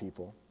God's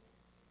people.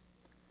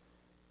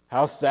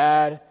 How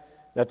sad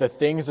that the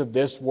things of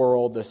this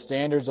world, the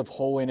standards of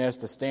holiness,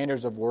 the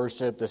standards of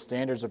worship, the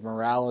standards of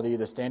morality,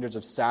 the standards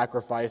of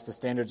sacrifice, the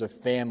standards of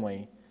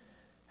family,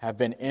 have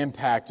been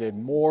impacted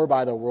more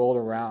by the world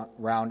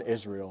around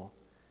Israel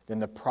than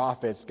the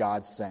prophets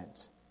God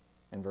sent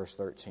in verse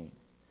 13,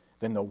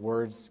 than the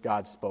words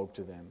God spoke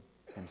to them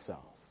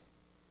Himself.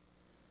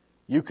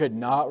 You could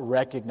not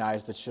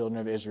recognize the children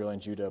of Israel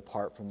and Judah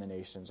apart from the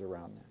nations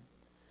around them.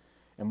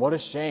 And what a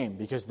shame,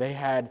 because they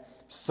had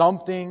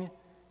something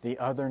the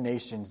other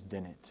nations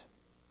didn't.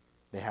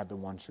 They had the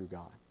one true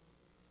God.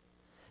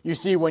 You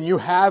see, when you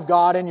have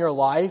God in your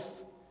life,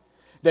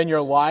 then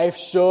your life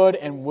should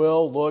and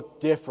will look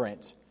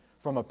different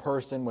from a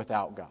person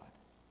without God.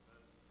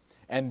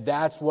 And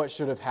that's what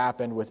should have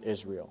happened with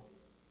Israel.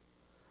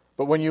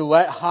 But when you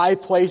let high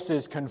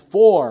places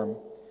conform,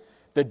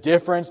 the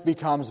difference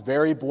becomes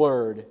very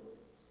blurred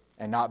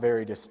and not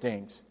very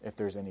distinct, if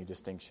there's any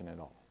distinction at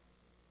all.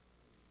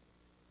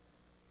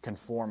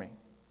 Conforming.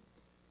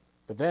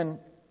 But then,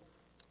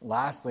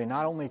 lastly,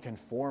 not only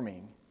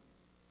conforming,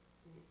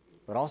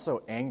 but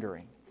also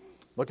angering.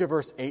 Look at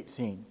verse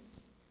 18.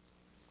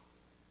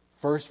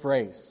 First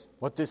phrase,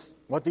 what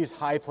these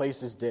high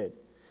places did.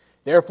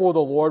 Therefore the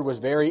Lord was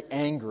very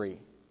angry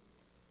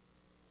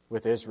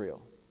with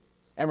Israel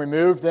and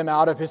removed them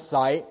out of his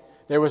sight.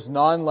 There was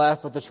none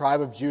left but the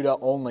tribe of Judah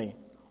only.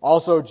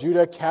 Also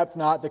Judah kept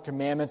not the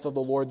commandments of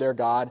the Lord their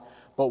God,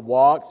 but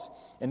walked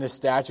in the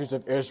statutes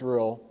of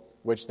Israel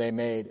which they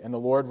made. And the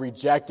Lord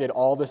rejected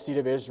all the seed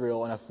of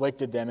Israel and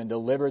afflicted them and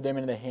delivered them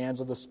into the hands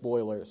of the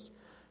spoilers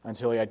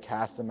until he had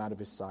cast them out of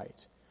his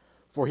sight.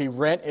 For he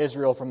rent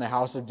Israel from the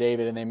house of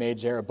David, and they made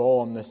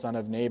Jeroboam the son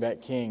of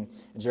Nebat king.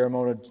 And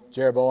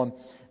Jeroboam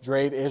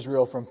drave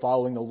Israel from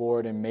following the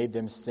Lord and made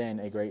them sin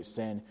a great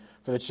sin.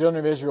 For the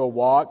children of Israel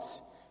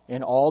walked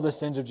in all the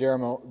sins of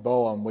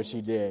Jeroboam, which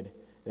he did.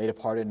 They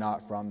departed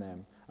not from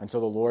them,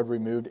 until the Lord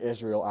removed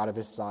Israel out of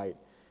his sight,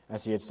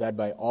 as he had said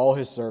by all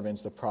his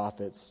servants, the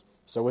prophets.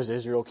 So was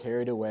Israel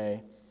carried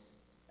away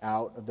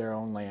out of their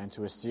own land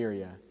to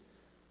Assyria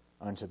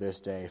unto this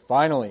day.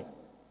 Finally,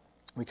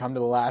 we come to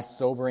the last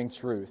sobering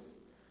truth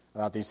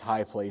about these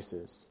high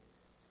places,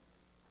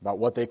 about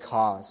what they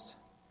caused.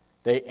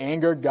 They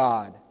angered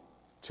God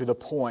to the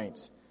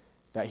point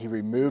that he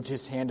removed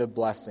his hand of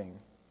blessing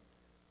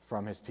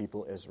from his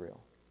people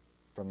Israel,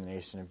 from the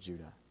nation of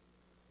Judah.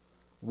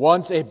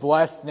 Once a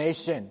blessed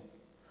nation,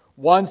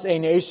 once a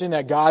nation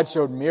that God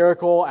showed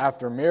miracle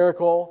after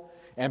miracle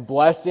and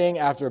blessing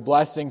after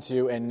blessing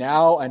to, and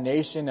now a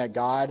nation that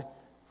God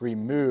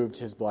removed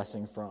his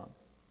blessing from.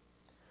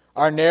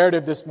 Our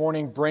narrative this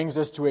morning brings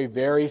us to a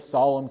very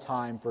solemn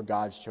time for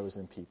God's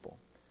chosen people.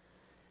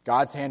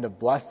 God's hand of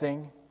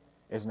blessing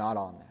is not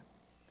on them.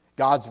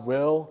 God's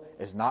will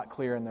is not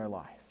clear in their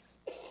life.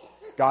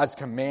 God's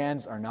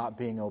commands are not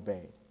being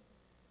obeyed.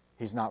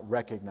 He's not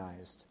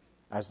recognized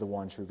as the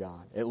one true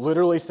God. It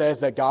literally says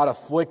that God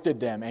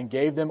afflicted them and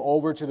gave them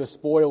over to the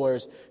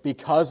spoilers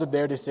because of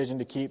their decision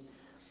to keep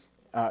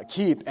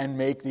and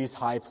make these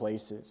high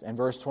places. And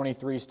verse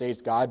 23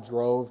 states, God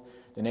drove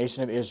the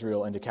nation of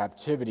Israel into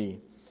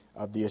captivity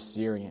of the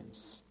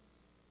Assyrians.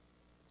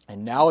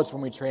 And now it's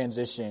when we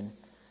transition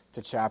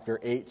to chapter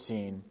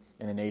 18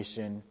 in the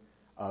nation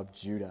of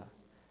Judah.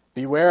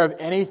 Beware of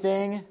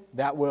anything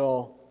that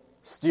will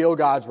steal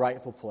God's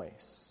rightful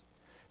place.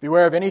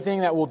 Beware of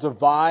anything that will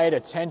divide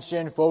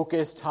attention,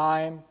 focus,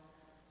 time.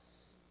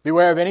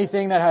 Beware of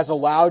anything that has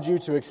allowed you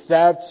to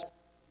accept,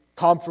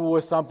 comfortable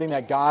with something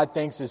that God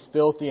thinks is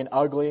filthy and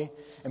ugly.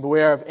 And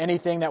beware of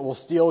anything that will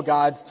steal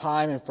God's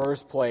time in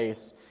first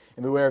place.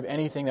 And beware of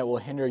anything that will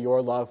hinder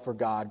your love for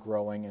God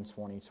growing in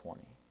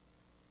 2020.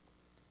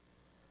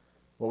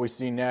 What we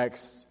see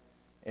next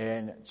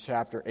in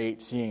chapter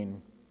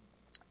 18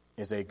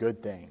 is a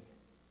good thing.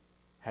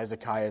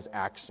 Hezekiah's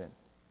action.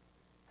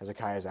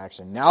 Hezekiah's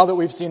action. Now that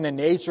we've seen the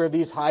nature of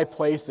these high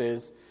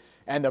places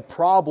and the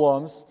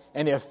problems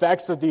and the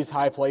effects of these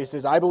high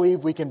places, I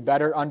believe we can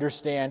better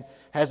understand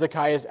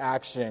Hezekiah's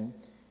action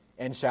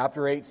in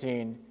chapter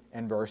 18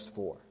 and verse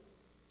 4.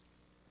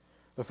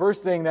 The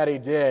first thing that he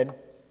did,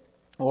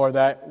 or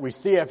that we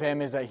see of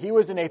him, is that he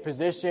was in a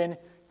position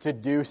to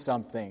do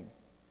something.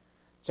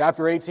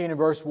 Chapter 18 and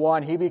verse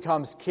 1, he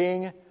becomes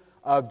king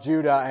of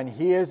Judah, and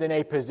he is in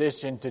a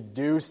position to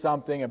do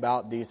something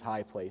about these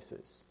high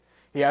places.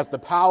 He has the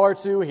power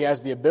to, he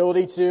has the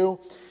ability to,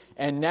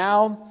 and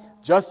now,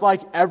 just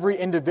like every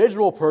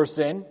individual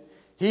person,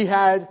 he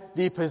had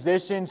the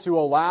position to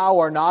allow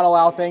or not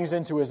allow things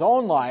into his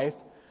own life,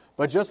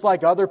 but just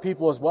like other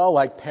people as well,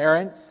 like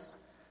parents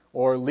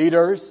or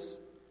leaders,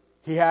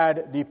 he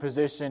had the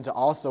position to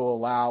also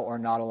allow or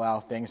not allow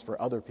things for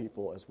other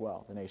people as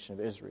well, the nation of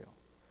Israel.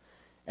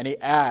 And he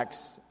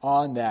acts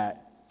on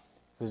that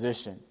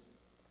position.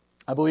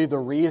 I believe the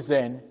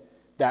reason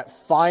that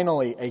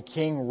finally a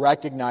king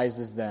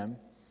recognizes them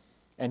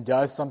and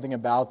does something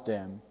about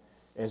them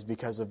is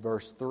because of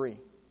verse 3.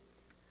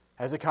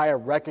 Hezekiah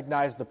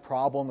recognized the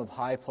problem of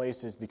high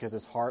places because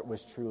his heart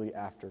was truly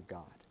after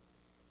God.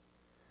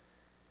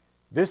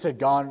 This had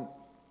gone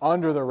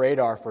under the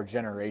radar for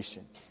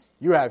generations.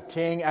 You have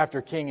king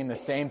after king in the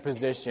same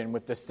position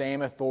with the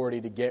same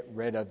authority to get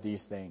rid of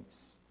these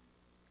things.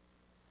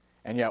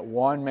 And yet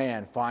one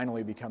man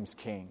finally becomes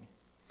king.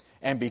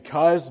 And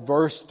because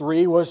verse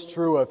 3 was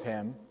true of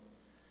him,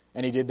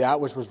 and he did that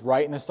which was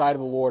right in the sight of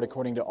the Lord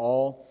according to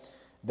all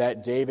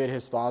that David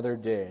his father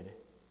did,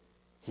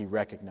 he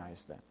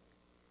recognized them.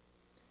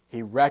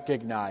 He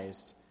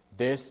recognized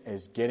this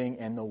as getting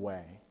in the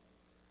way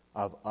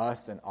of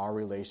us and our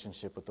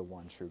relationship with the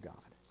one true God.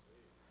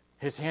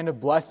 His hand of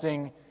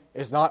blessing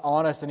is not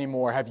on us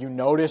anymore. Have you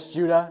noticed,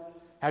 Judah?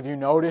 Have you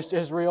noticed,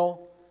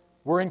 Israel?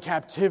 We're in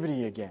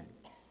captivity again.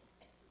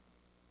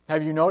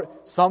 Have you noticed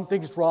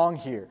something's wrong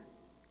here?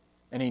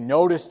 And he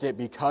noticed it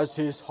because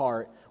his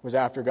heart was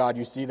after God.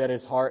 You see that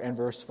his heart in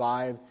verse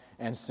 5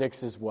 and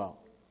 6 as well.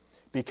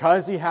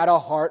 Because he had a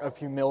heart of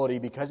humility,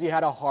 because he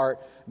had a heart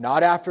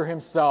not after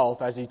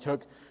himself as he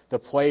took the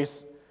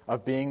place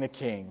of being the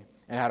king,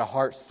 and had a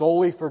heart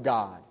solely for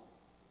God,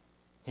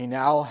 he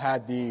now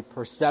had the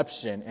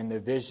perception and the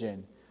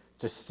vision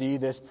to see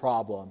this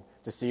problem,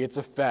 to see its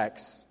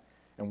effects,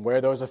 and where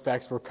those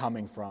effects were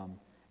coming from,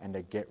 and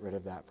to get rid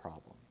of that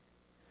problem.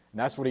 And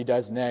that's what he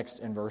does next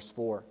in verse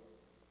 4.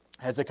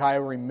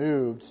 Hezekiah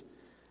removed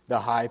the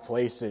high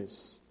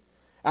places.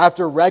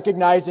 After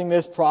recognizing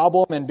this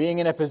problem and being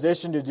in a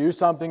position to do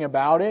something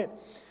about it,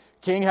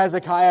 King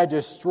Hezekiah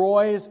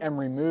destroys and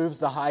removes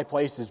the high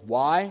places.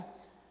 Why?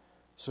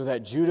 So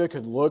that Judah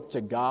could look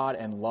to God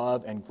and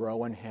love and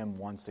grow in Him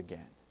once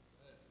again.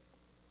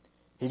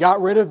 He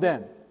got rid of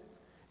them.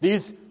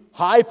 These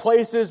high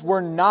places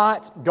were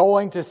not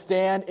going to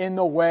stand in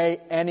the way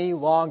any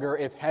longer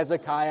if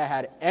Hezekiah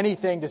had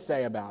anything to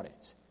say about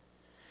it.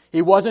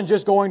 He wasn't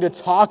just going to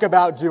talk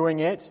about doing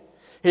it.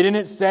 He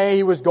didn't say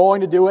he was going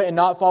to do it and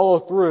not follow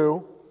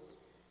through.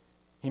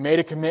 He made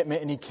a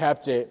commitment and he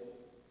kept it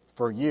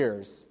for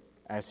years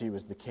as he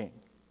was the king.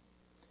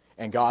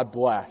 And God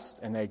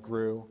blessed, and they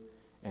grew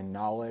in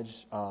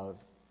knowledge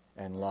of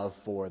and love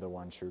for the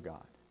one true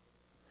God.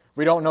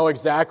 We don't know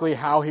exactly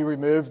how he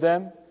removed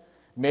them.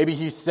 Maybe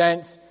he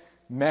sent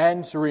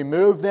men to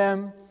remove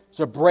them,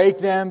 to break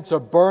them, to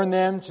burn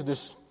them, to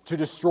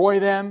destroy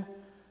them.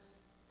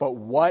 But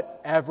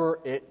whatever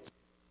it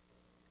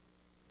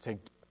took,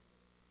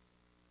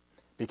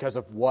 because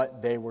of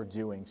what they were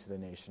doing to the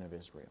nation of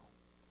Israel.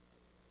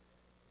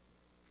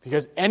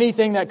 Because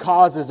anything that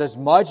causes as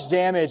much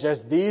damage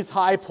as these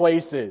high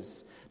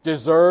places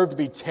deserve to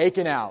be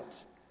taken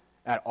out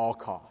at all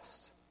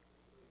cost.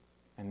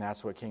 And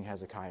that's what King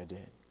Hezekiah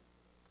did.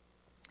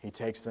 He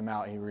takes them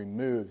out. He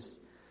removes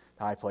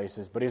the high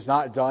places. But he's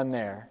not done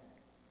there.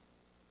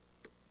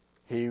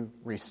 He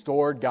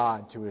restored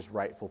God to his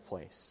rightful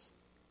place,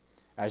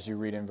 as you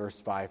read in verse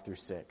 5 through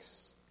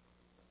 6.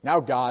 Now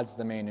God's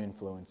the main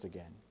influence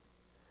again.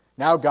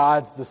 Now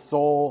God's the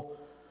sole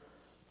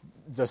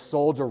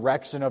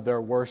direction of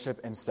their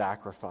worship and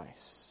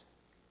sacrifice.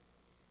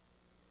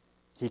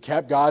 He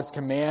kept God's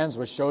commands,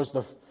 which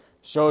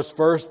shows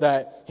first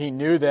that he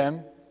knew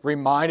them,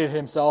 reminded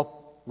himself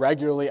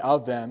regularly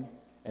of them,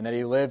 and that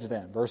he lived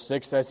them. Verse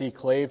 6 says he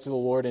clave to the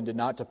Lord and did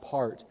not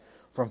depart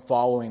from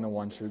following the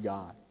one true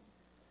God.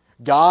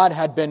 God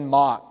had been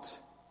mocked.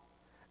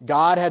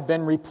 God had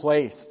been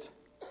replaced.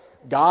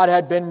 God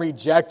had been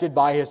rejected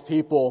by his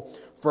people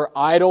for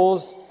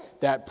idols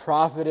that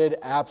profited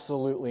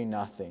absolutely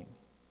nothing.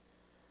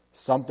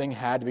 Something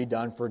had to be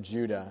done for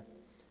Judah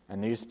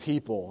and these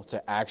people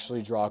to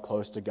actually draw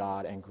close to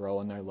God and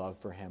grow in their love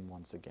for him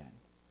once again.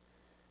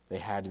 They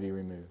had to be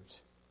removed.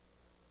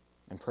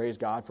 And praise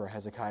God for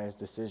Hezekiah's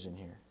decision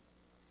here.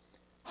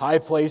 High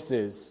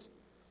places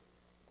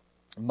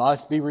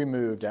must be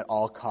removed at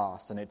all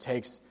costs, and it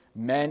takes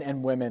men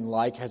and women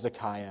like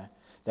Hezekiah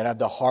that have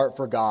the heart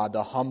for God,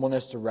 the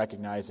humbleness to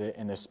recognize it,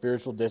 and the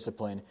spiritual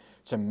discipline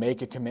to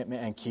make a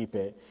commitment and keep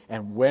it.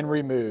 And when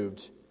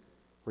removed,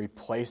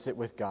 replace it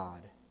with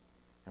God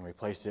and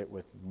replace it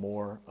with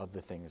more of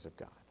the things of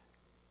God.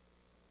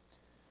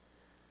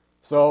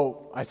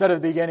 So, I said at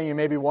the beginning, you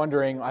may be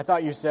wondering, I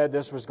thought you said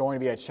this was going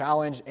to be a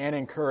challenge and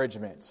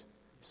encouragement.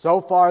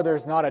 So far,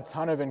 there's not a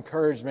ton of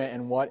encouragement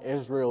in what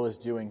Israel is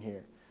doing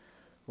here.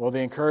 Well, the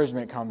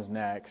encouragement comes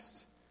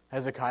next.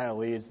 Hezekiah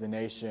leads the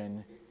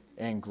nation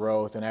in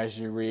growth. And as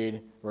you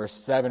read verse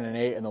 7 and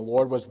 8, and the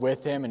Lord was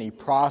with him, and he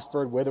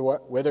prospered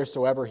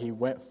whithersoever he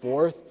went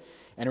forth,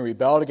 and he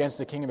rebelled against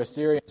the king of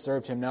Assyria and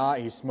served him not.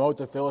 He smote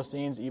the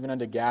Philistines even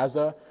unto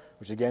Gaza,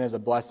 which again is a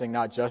blessing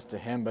not just to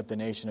him, but the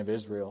nation of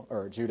Israel,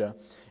 or Judah,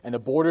 and the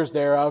borders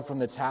thereof from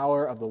the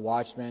tower of the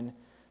watchman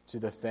to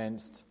the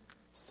fenced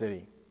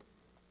city.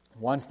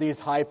 Once these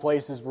high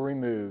places were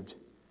removed,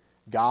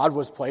 God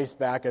was placed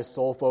back as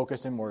sole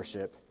focus in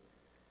worship,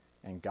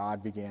 and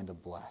God began to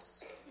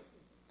bless.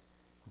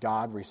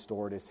 God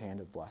restored his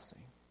hand of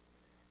blessing,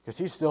 because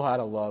he still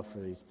had a love for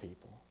these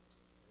people.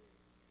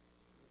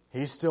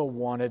 He still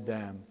wanted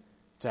them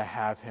to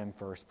have him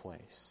first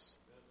place.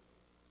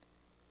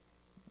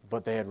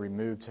 But they had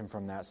removed him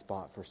from that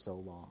spot for so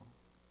long.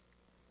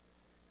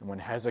 And when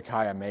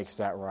Hezekiah makes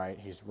that right,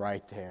 he's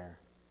right there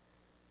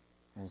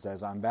and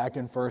says, I'm back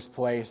in first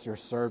place. You're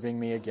serving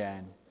me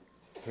again.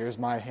 Here's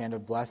my hand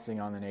of blessing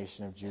on the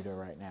nation of Judah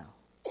right now.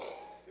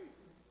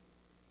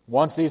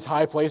 Once these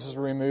high places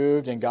were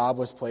removed and God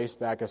was placed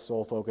back as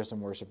sole focus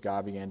in worship,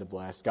 God began to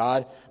bless.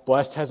 God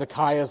blessed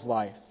Hezekiah's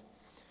life.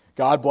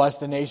 God blessed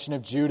the nation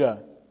of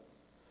Judah,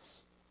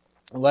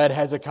 led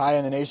Hezekiah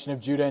and the nation of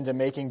Judah into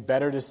making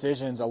better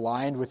decisions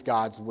aligned with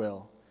God's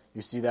will.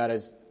 You see that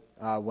as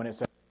when it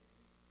says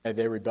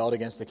they rebelled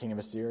against the king of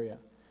Assyria.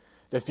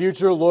 The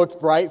future looked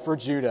bright for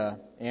Judah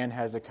and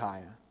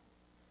Hezekiah.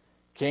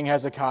 King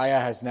Hezekiah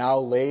has now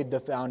laid the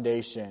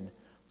foundation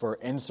for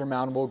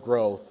insurmountable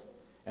growth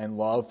and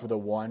love for the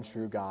one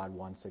true God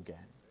once again.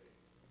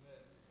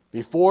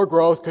 before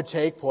growth could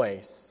take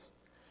place,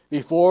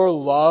 before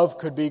love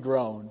could be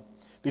grown,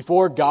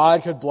 before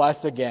God could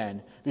bless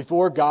again,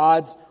 before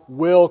God's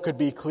will could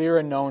be clear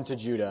and known to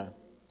Judah,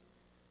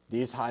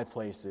 these high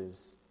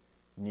places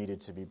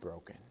needed to be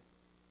broken.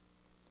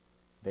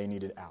 They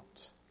needed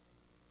out.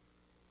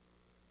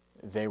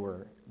 They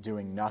were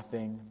doing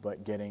nothing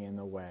but getting in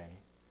the way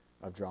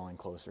of drawing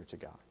closer to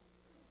God.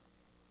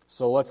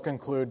 So let's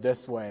conclude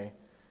this way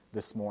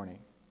this morning.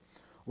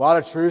 A lot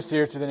of truths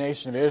here to the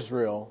nation of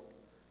Israel,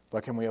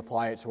 but can we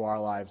apply it to our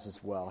lives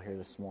as well here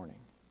this morning?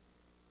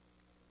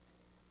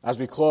 As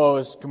we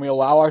close, can we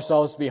allow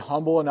ourselves to be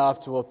humble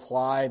enough to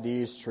apply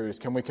these truths?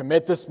 Can we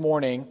commit this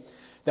morning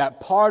that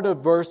part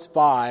of verse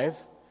 5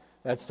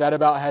 that's said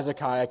about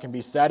Hezekiah can be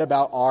said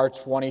about our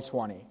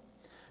 2020?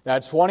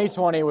 That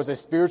 2020 was a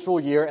spiritual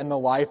year in the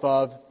life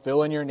of,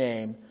 fill in your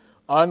name,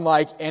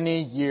 unlike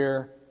any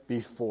year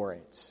before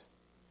it.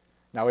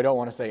 Now, we don't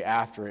want to say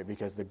after it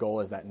because the goal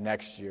is that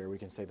next year we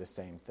can say the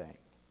same thing.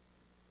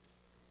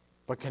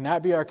 But can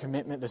that be our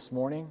commitment this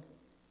morning?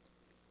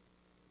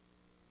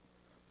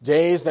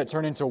 Days that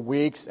turn into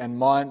weeks and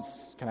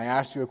months, can I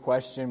ask you a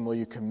question? Will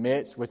you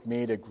commit with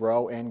me to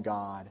grow in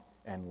God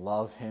and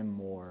love Him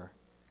more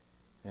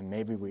than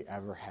maybe we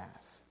ever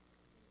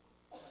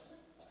have?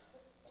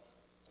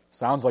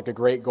 Sounds like a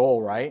great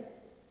goal, right?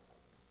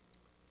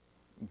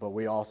 But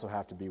we also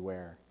have to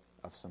beware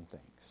of some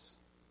things.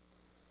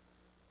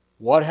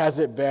 What has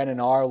it been in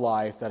our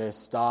life that has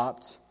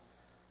stopped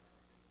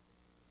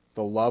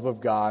the love of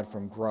God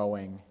from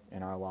growing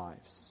in our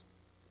lives?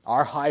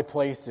 Our high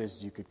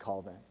places, you could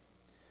call them,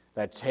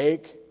 that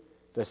take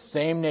the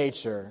same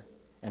nature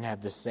and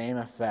have the same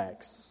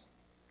effects.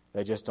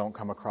 They just don't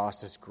come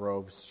across as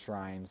groves,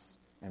 shrines,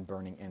 and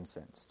burning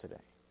incense today.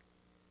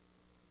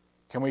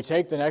 Can we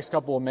take the next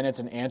couple of minutes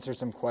and answer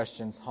some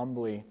questions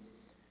humbly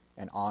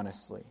and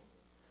honestly?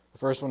 The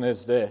first one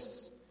is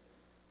this.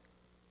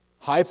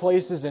 High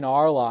places in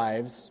our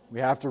lives, we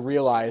have to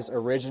realize,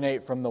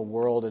 originate from the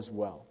world as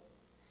well.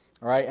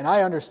 All right, and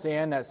I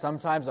understand that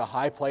sometimes a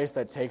high place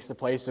that takes the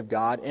place of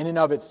God in and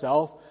of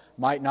itself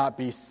might not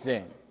be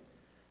sin.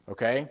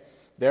 Okay?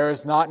 There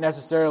is not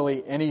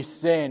necessarily any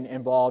sin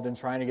involved in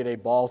trying to get a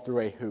ball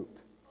through a hoop,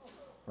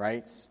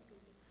 right?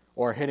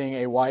 Or hitting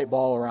a white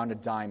ball around a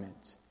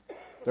diamond.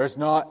 There's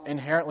not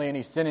inherently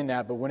any sin in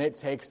that, but when it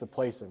takes the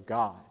place of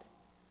God,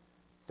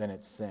 then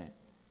it's sin.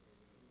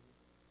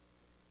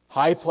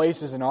 High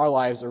places in our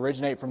lives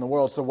originate from the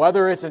world. So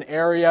whether it's an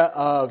area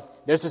of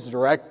this is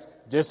direct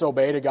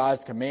disobey to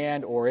God's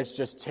command or it's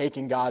just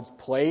taking God's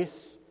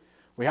place,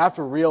 we have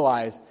to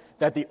realize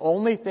that the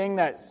only thing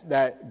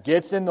that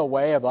gets in the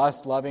way of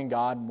us loving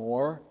God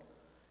more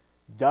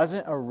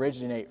doesn't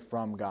originate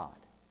from God.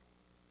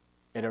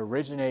 It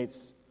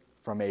originates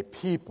from a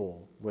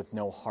people with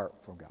no heart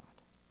for God.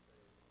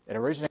 It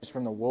originates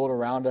from the world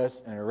around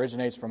us, and it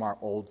originates from our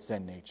old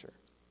sin nature.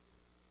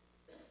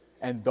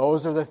 And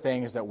those are the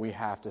things that we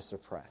have to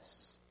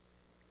suppress.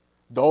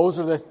 Those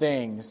are the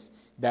things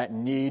that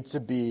need to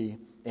be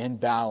in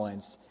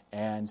balance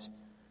and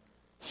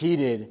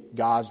heeded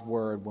God's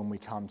word when we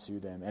come to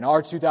them. In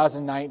our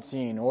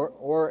 2019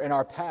 or in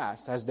our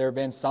past, has there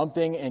been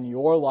something in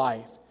your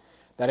life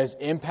that has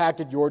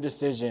impacted your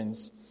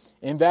decisions,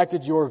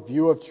 impacted your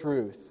view of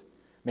truth,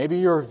 maybe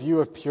your view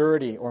of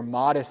purity or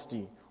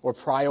modesty or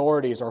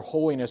priorities or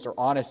holiness or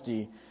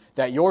honesty,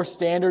 that your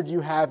standard you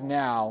have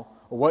now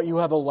or what you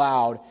have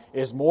allowed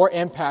is more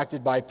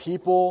impacted by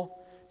people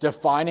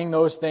defining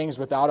those things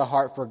without a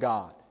heart for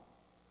God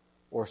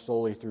or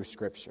solely through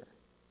Scripture?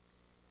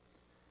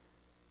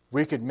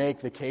 We could make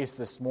the case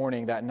this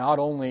morning that not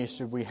only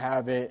should we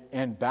have it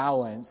in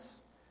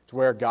balance to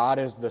where God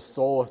is the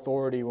sole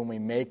authority when we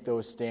make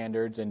those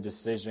standards and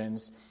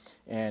decisions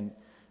and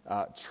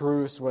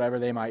truths, whatever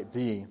they might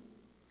be,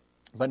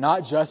 but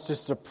not just to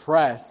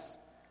suppress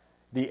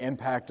the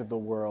impact of the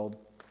world,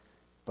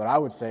 but I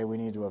would say we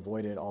need to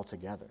avoid it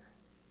altogether.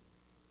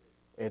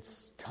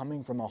 It's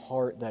coming from a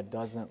heart that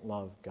doesn't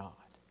love God.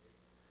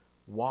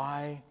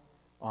 Why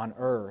on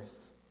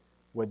earth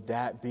would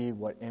that be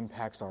what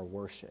impacts our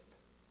worship?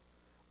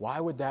 Why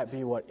would that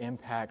be what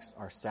impacts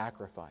our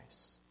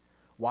sacrifice?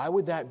 Why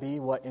would that be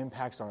what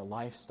impacts our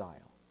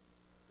lifestyle?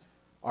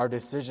 Our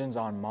decisions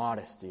on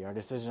modesty, our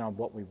decision on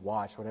what we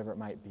watch, whatever it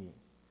might be.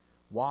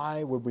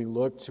 Why would we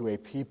look to a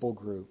people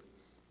group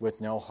with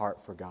no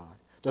heart for God?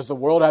 Does the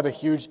world have a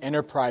huge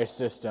enterprise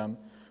system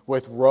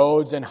with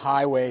roads and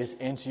highways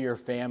into your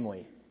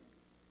family,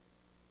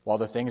 while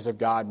the things of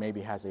God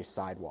maybe has a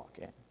sidewalk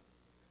in?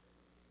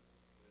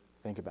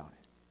 Think about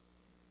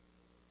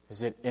it.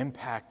 Is it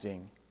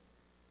impacting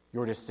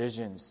your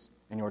decisions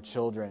and your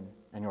children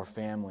and your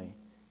family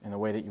and the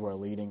way that you are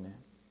leading them?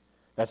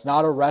 That's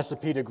not a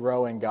recipe to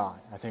grow in God.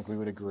 I think we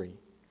would agree.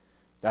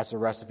 That's a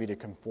recipe to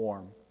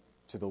conform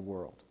to the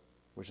world,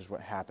 which is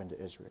what happened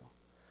to Israel.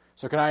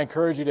 So can I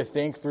encourage you to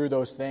think through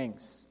those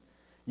things?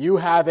 You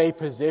have a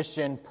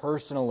position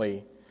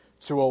personally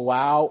to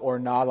allow or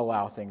not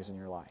allow things in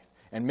your life.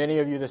 And many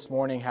of you this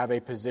morning have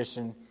a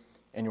position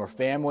in your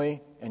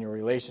family and your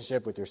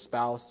relationship with your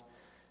spouse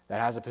that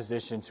has a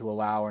position to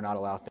allow or not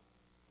allow things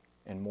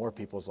in more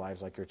people's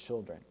lives, like your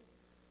children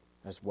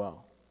as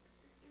well.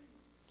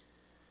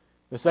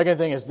 The second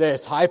thing is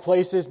this: high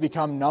places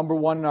become number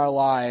one in our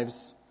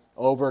lives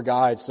over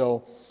God.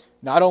 So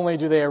not only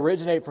do they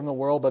originate from the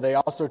world, but they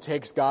also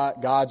take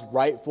God's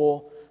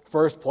rightful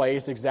first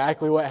place.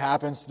 Exactly what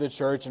happens to the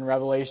church in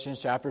Revelation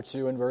chapter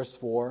 2 and verse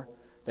 4.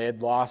 They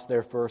had lost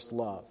their first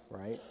love,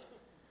 right?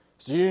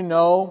 So you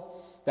know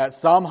that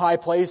some high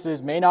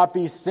places may not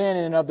be sin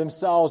in and of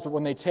themselves, but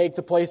when they take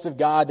the place of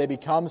God, they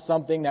become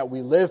something that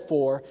we live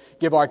for,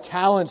 give our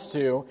talents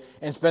to,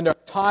 and spend our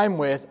time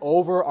with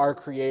over our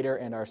Creator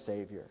and our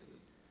Savior.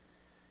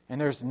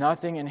 And there's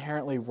nothing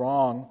inherently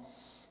wrong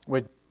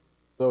with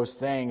those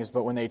things,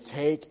 but when they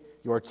take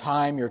your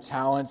time, your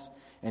talents,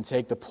 and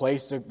take the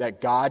place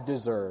that God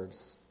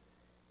deserves,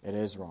 it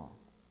is wrong.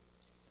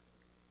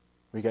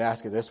 We could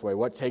ask it this way: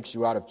 what takes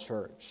you out of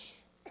church?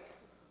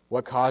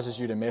 What causes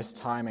you to miss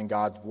time in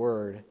God's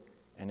Word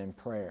and in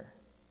prayer?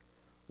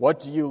 What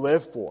do you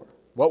live for?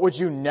 What would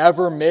you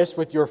never miss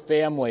with your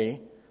family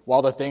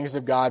while the things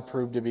of God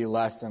prove to be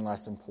less and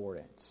less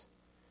important?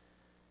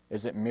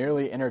 Is it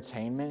merely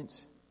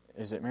entertainment?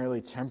 Is it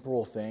merely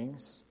temporal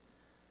things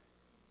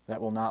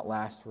that will not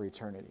last for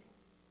eternity?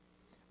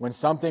 When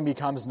something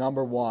becomes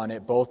number one,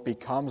 it both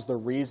becomes the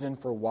reason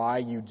for why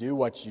you do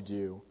what you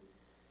do,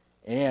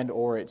 and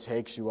or it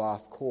takes you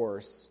off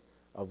course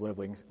of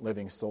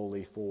living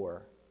solely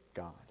for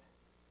God.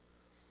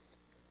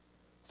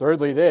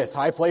 Thirdly, this: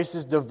 high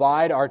places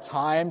divide our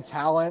time,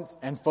 talent,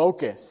 and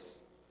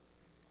focus.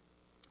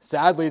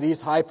 Sadly,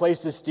 these high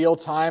places steal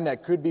time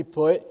that could be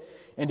put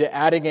into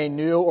adding a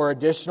new or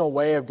additional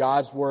way of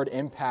God's Word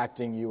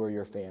impacting you or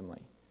your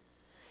family.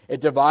 It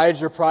divides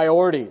your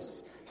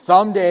priorities.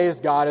 Some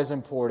days God is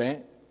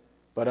important,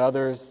 but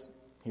others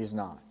He's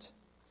not.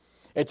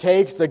 It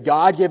takes the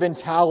God-given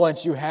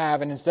talents you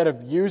have, and instead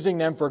of using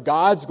them for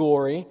God's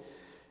glory,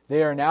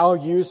 they are now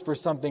used for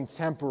something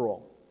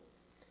temporal.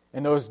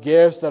 And those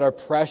gifts that are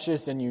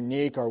precious and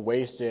unique are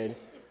wasted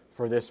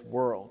for this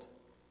world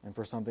and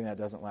for something that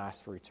doesn't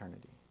last for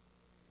eternity.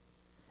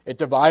 It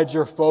divides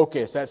your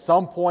focus. At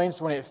some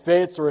points when it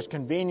fits or is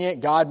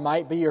convenient, God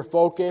might be your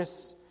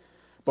focus.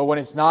 But when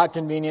it's not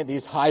convenient,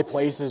 these high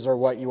places are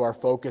what you are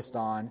focused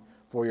on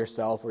for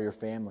yourself or your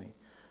family.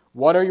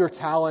 What are your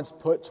talents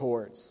put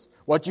towards?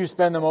 What do you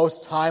spend the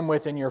most time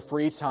with in your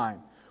free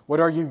time? What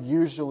are you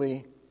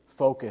usually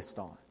focused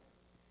on?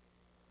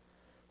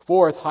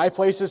 Fourth, high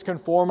places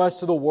conform us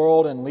to the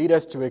world and lead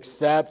us to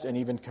accept and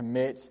even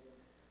commit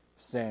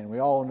sin. We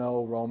all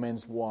know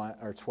Romans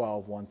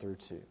 12, 1 through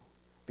 2.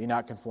 Be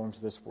not conformed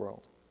to this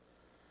world.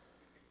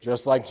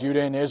 Just like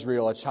Judah and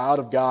Israel, a child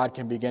of God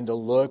can begin to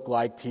look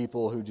like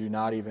people who do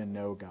not even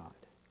know God,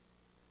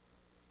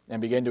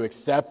 and begin to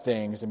accept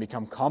things and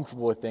become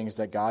comfortable with things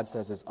that God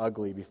says is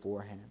ugly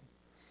before Him.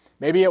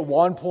 Maybe at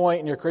one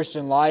point in your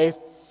Christian life,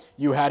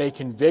 you had a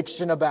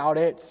conviction about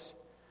it,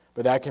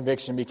 but that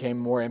conviction became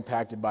more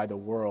impacted by the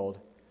world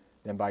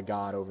than by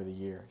God over the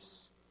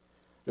years.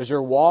 Does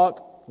your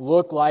walk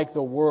look like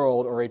the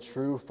world or a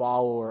true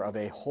follower of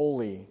a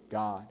holy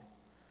God?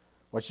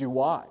 What you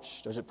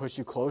watch, does it push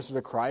you closer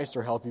to Christ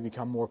or help you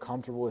become more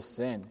comfortable with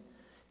sin,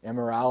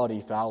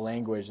 immorality, foul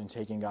language, and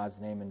taking God's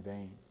name in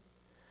vain?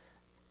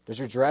 Does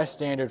your dress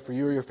standard for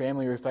you or your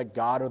family reflect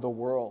God or the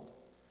world?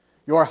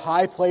 Your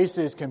high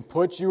places can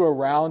put you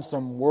around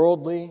some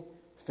worldly,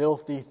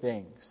 filthy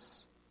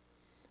things.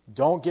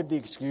 Don't give the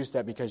excuse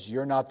that because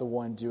you're not the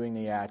one doing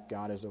the act,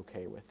 God is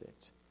okay with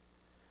it.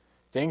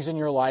 Things in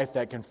your life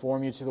that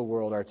conform you to the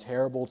world are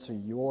terrible to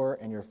your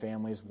and your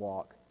family's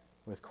walk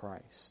with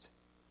Christ.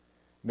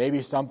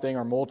 Maybe something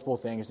or multiple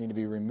things need to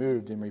be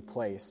removed and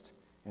replaced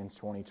in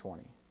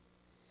 2020.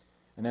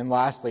 And then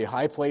lastly,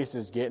 high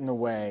places get in the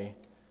way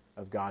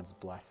of God's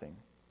blessing.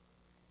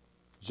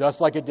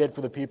 Just like it did for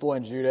the people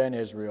in Judah and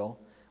Israel,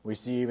 we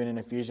see even in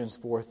Ephesians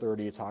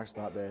 4:30, it talks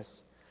about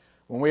this.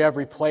 When we have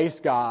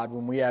replaced God,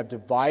 when we have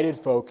divided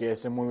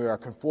focus, and when we are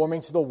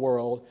conforming to the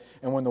world,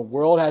 and when the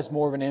world has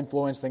more of an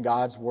influence than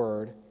God's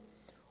word,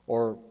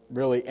 or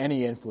really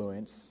any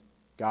influence,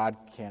 God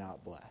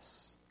cannot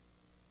bless.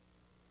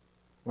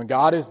 When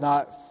God is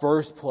not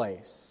first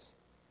place,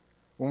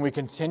 when we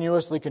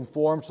continuously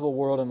conform to the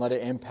world and let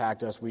it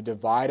impact us, we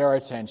divide our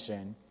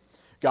attention,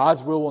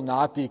 God's will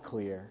not be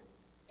clear,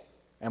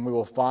 and we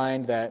will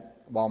find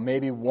that while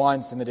maybe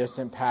once in the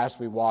distant past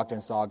we walked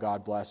and saw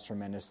God bless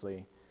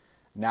tremendously,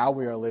 now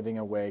we are living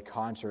a way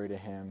contrary to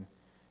Him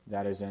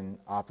that is in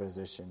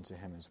opposition to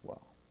Him as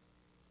well.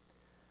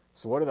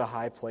 So what are the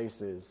high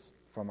places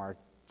from our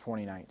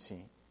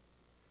 2019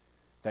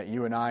 that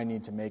you and I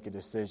need to make a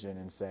decision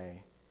and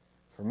say,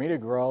 for me to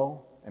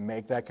grow and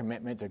make that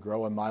commitment to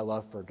grow in my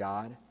love for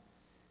God,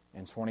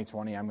 in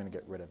 2020 I'm going to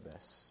get rid of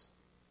this.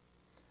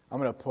 I'm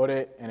going to put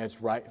it in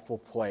its rightful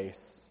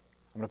place.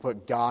 I'm going to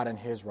put God in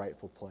His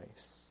rightful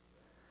place.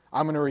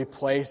 I'm going to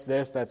replace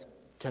this that's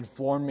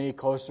conformed me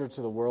closer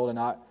to the world and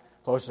not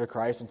closer to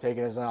Christ, and take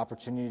it as an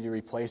opportunity to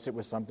replace it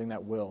with something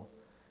that will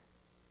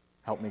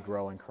help me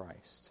grow in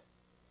Christ.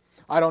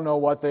 I don't know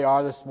what they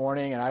are this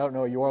morning, and I don't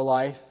know your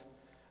life,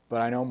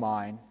 but I know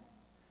mine.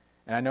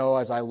 And I know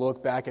as I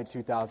look back at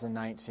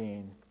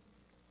 2019,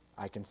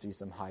 I can see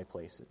some high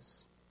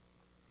places.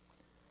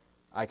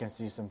 I can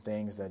see some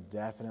things that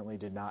definitely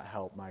did not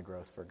help my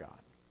growth for God,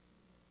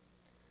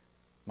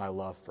 my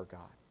love for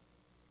God.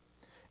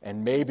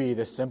 And maybe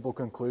the simple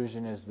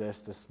conclusion is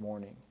this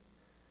morning.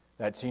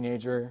 That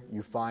teenager,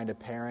 you find a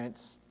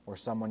parent or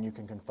someone you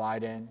can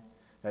confide in.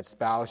 That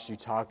spouse, you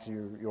talk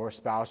to your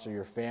spouse or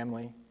your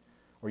family.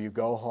 Or you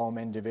go home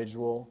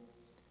individual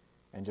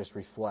and just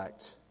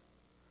reflect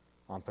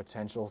on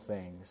potential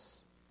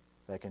things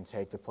that can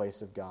take the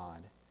place of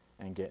God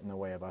and get in the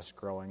way of us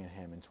growing in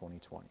Him in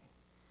 2020.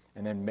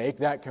 And then make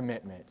that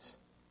commitment.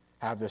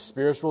 Have the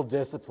spiritual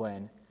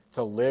discipline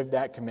to live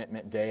that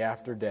commitment day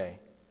after day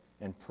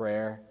in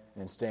prayer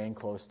and staying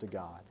close to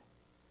God.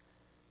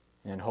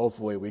 And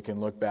hopefully we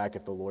can look back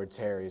if the Lord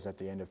tarries at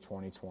the end of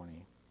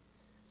 2020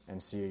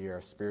 and see a year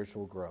of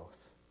spiritual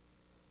growth,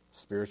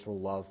 spiritual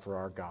love for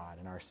our God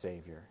and our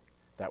Savior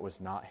that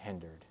was not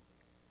hindered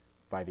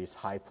by these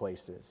high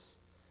places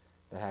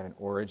that have an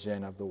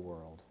origin of the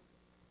world,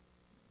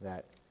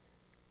 that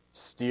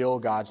steal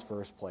God's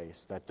first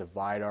place, that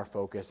divide our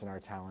focus and our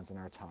talents and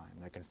our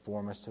time, that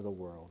conform us to the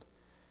world,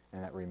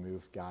 and that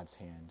remove God's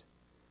hand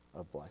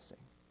of blessing.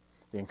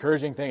 The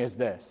encouraging thing is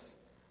this: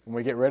 when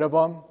we get rid of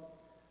them,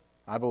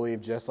 I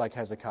believe just like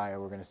Hezekiah,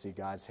 we're going to see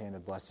God's hand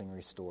of blessing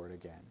restored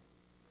again.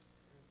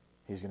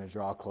 He's going to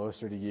draw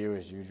closer to you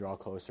as you draw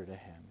closer to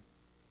Him.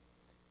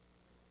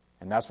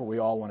 And that's what we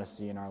all want to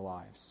see in our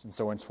lives. And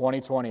so in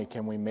 2020,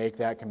 can we make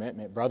that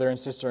commitment? Brother and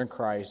sister in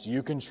Christ,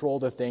 you control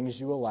the things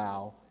you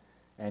allow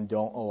and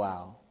don't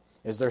allow.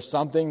 Is there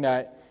something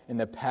that in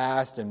the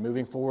past and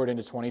moving forward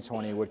into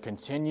 2020 would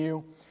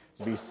continue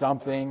to be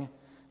something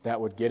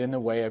that would get in the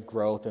way of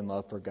growth and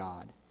love for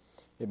God?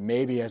 It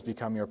maybe has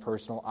become your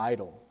personal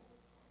idol,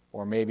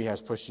 or maybe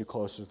has pushed you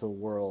closer to the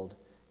world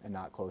and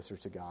not closer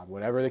to God.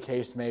 Whatever the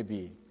case may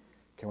be,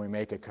 can we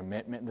make a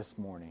commitment this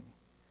morning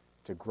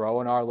to grow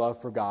in our love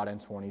for God in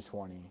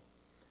 2020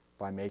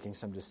 by making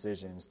some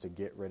decisions to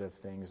get rid of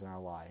things in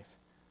our life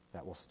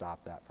that will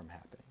stop that from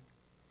happening?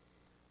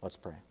 Let's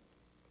pray.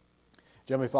 Heavenly Father,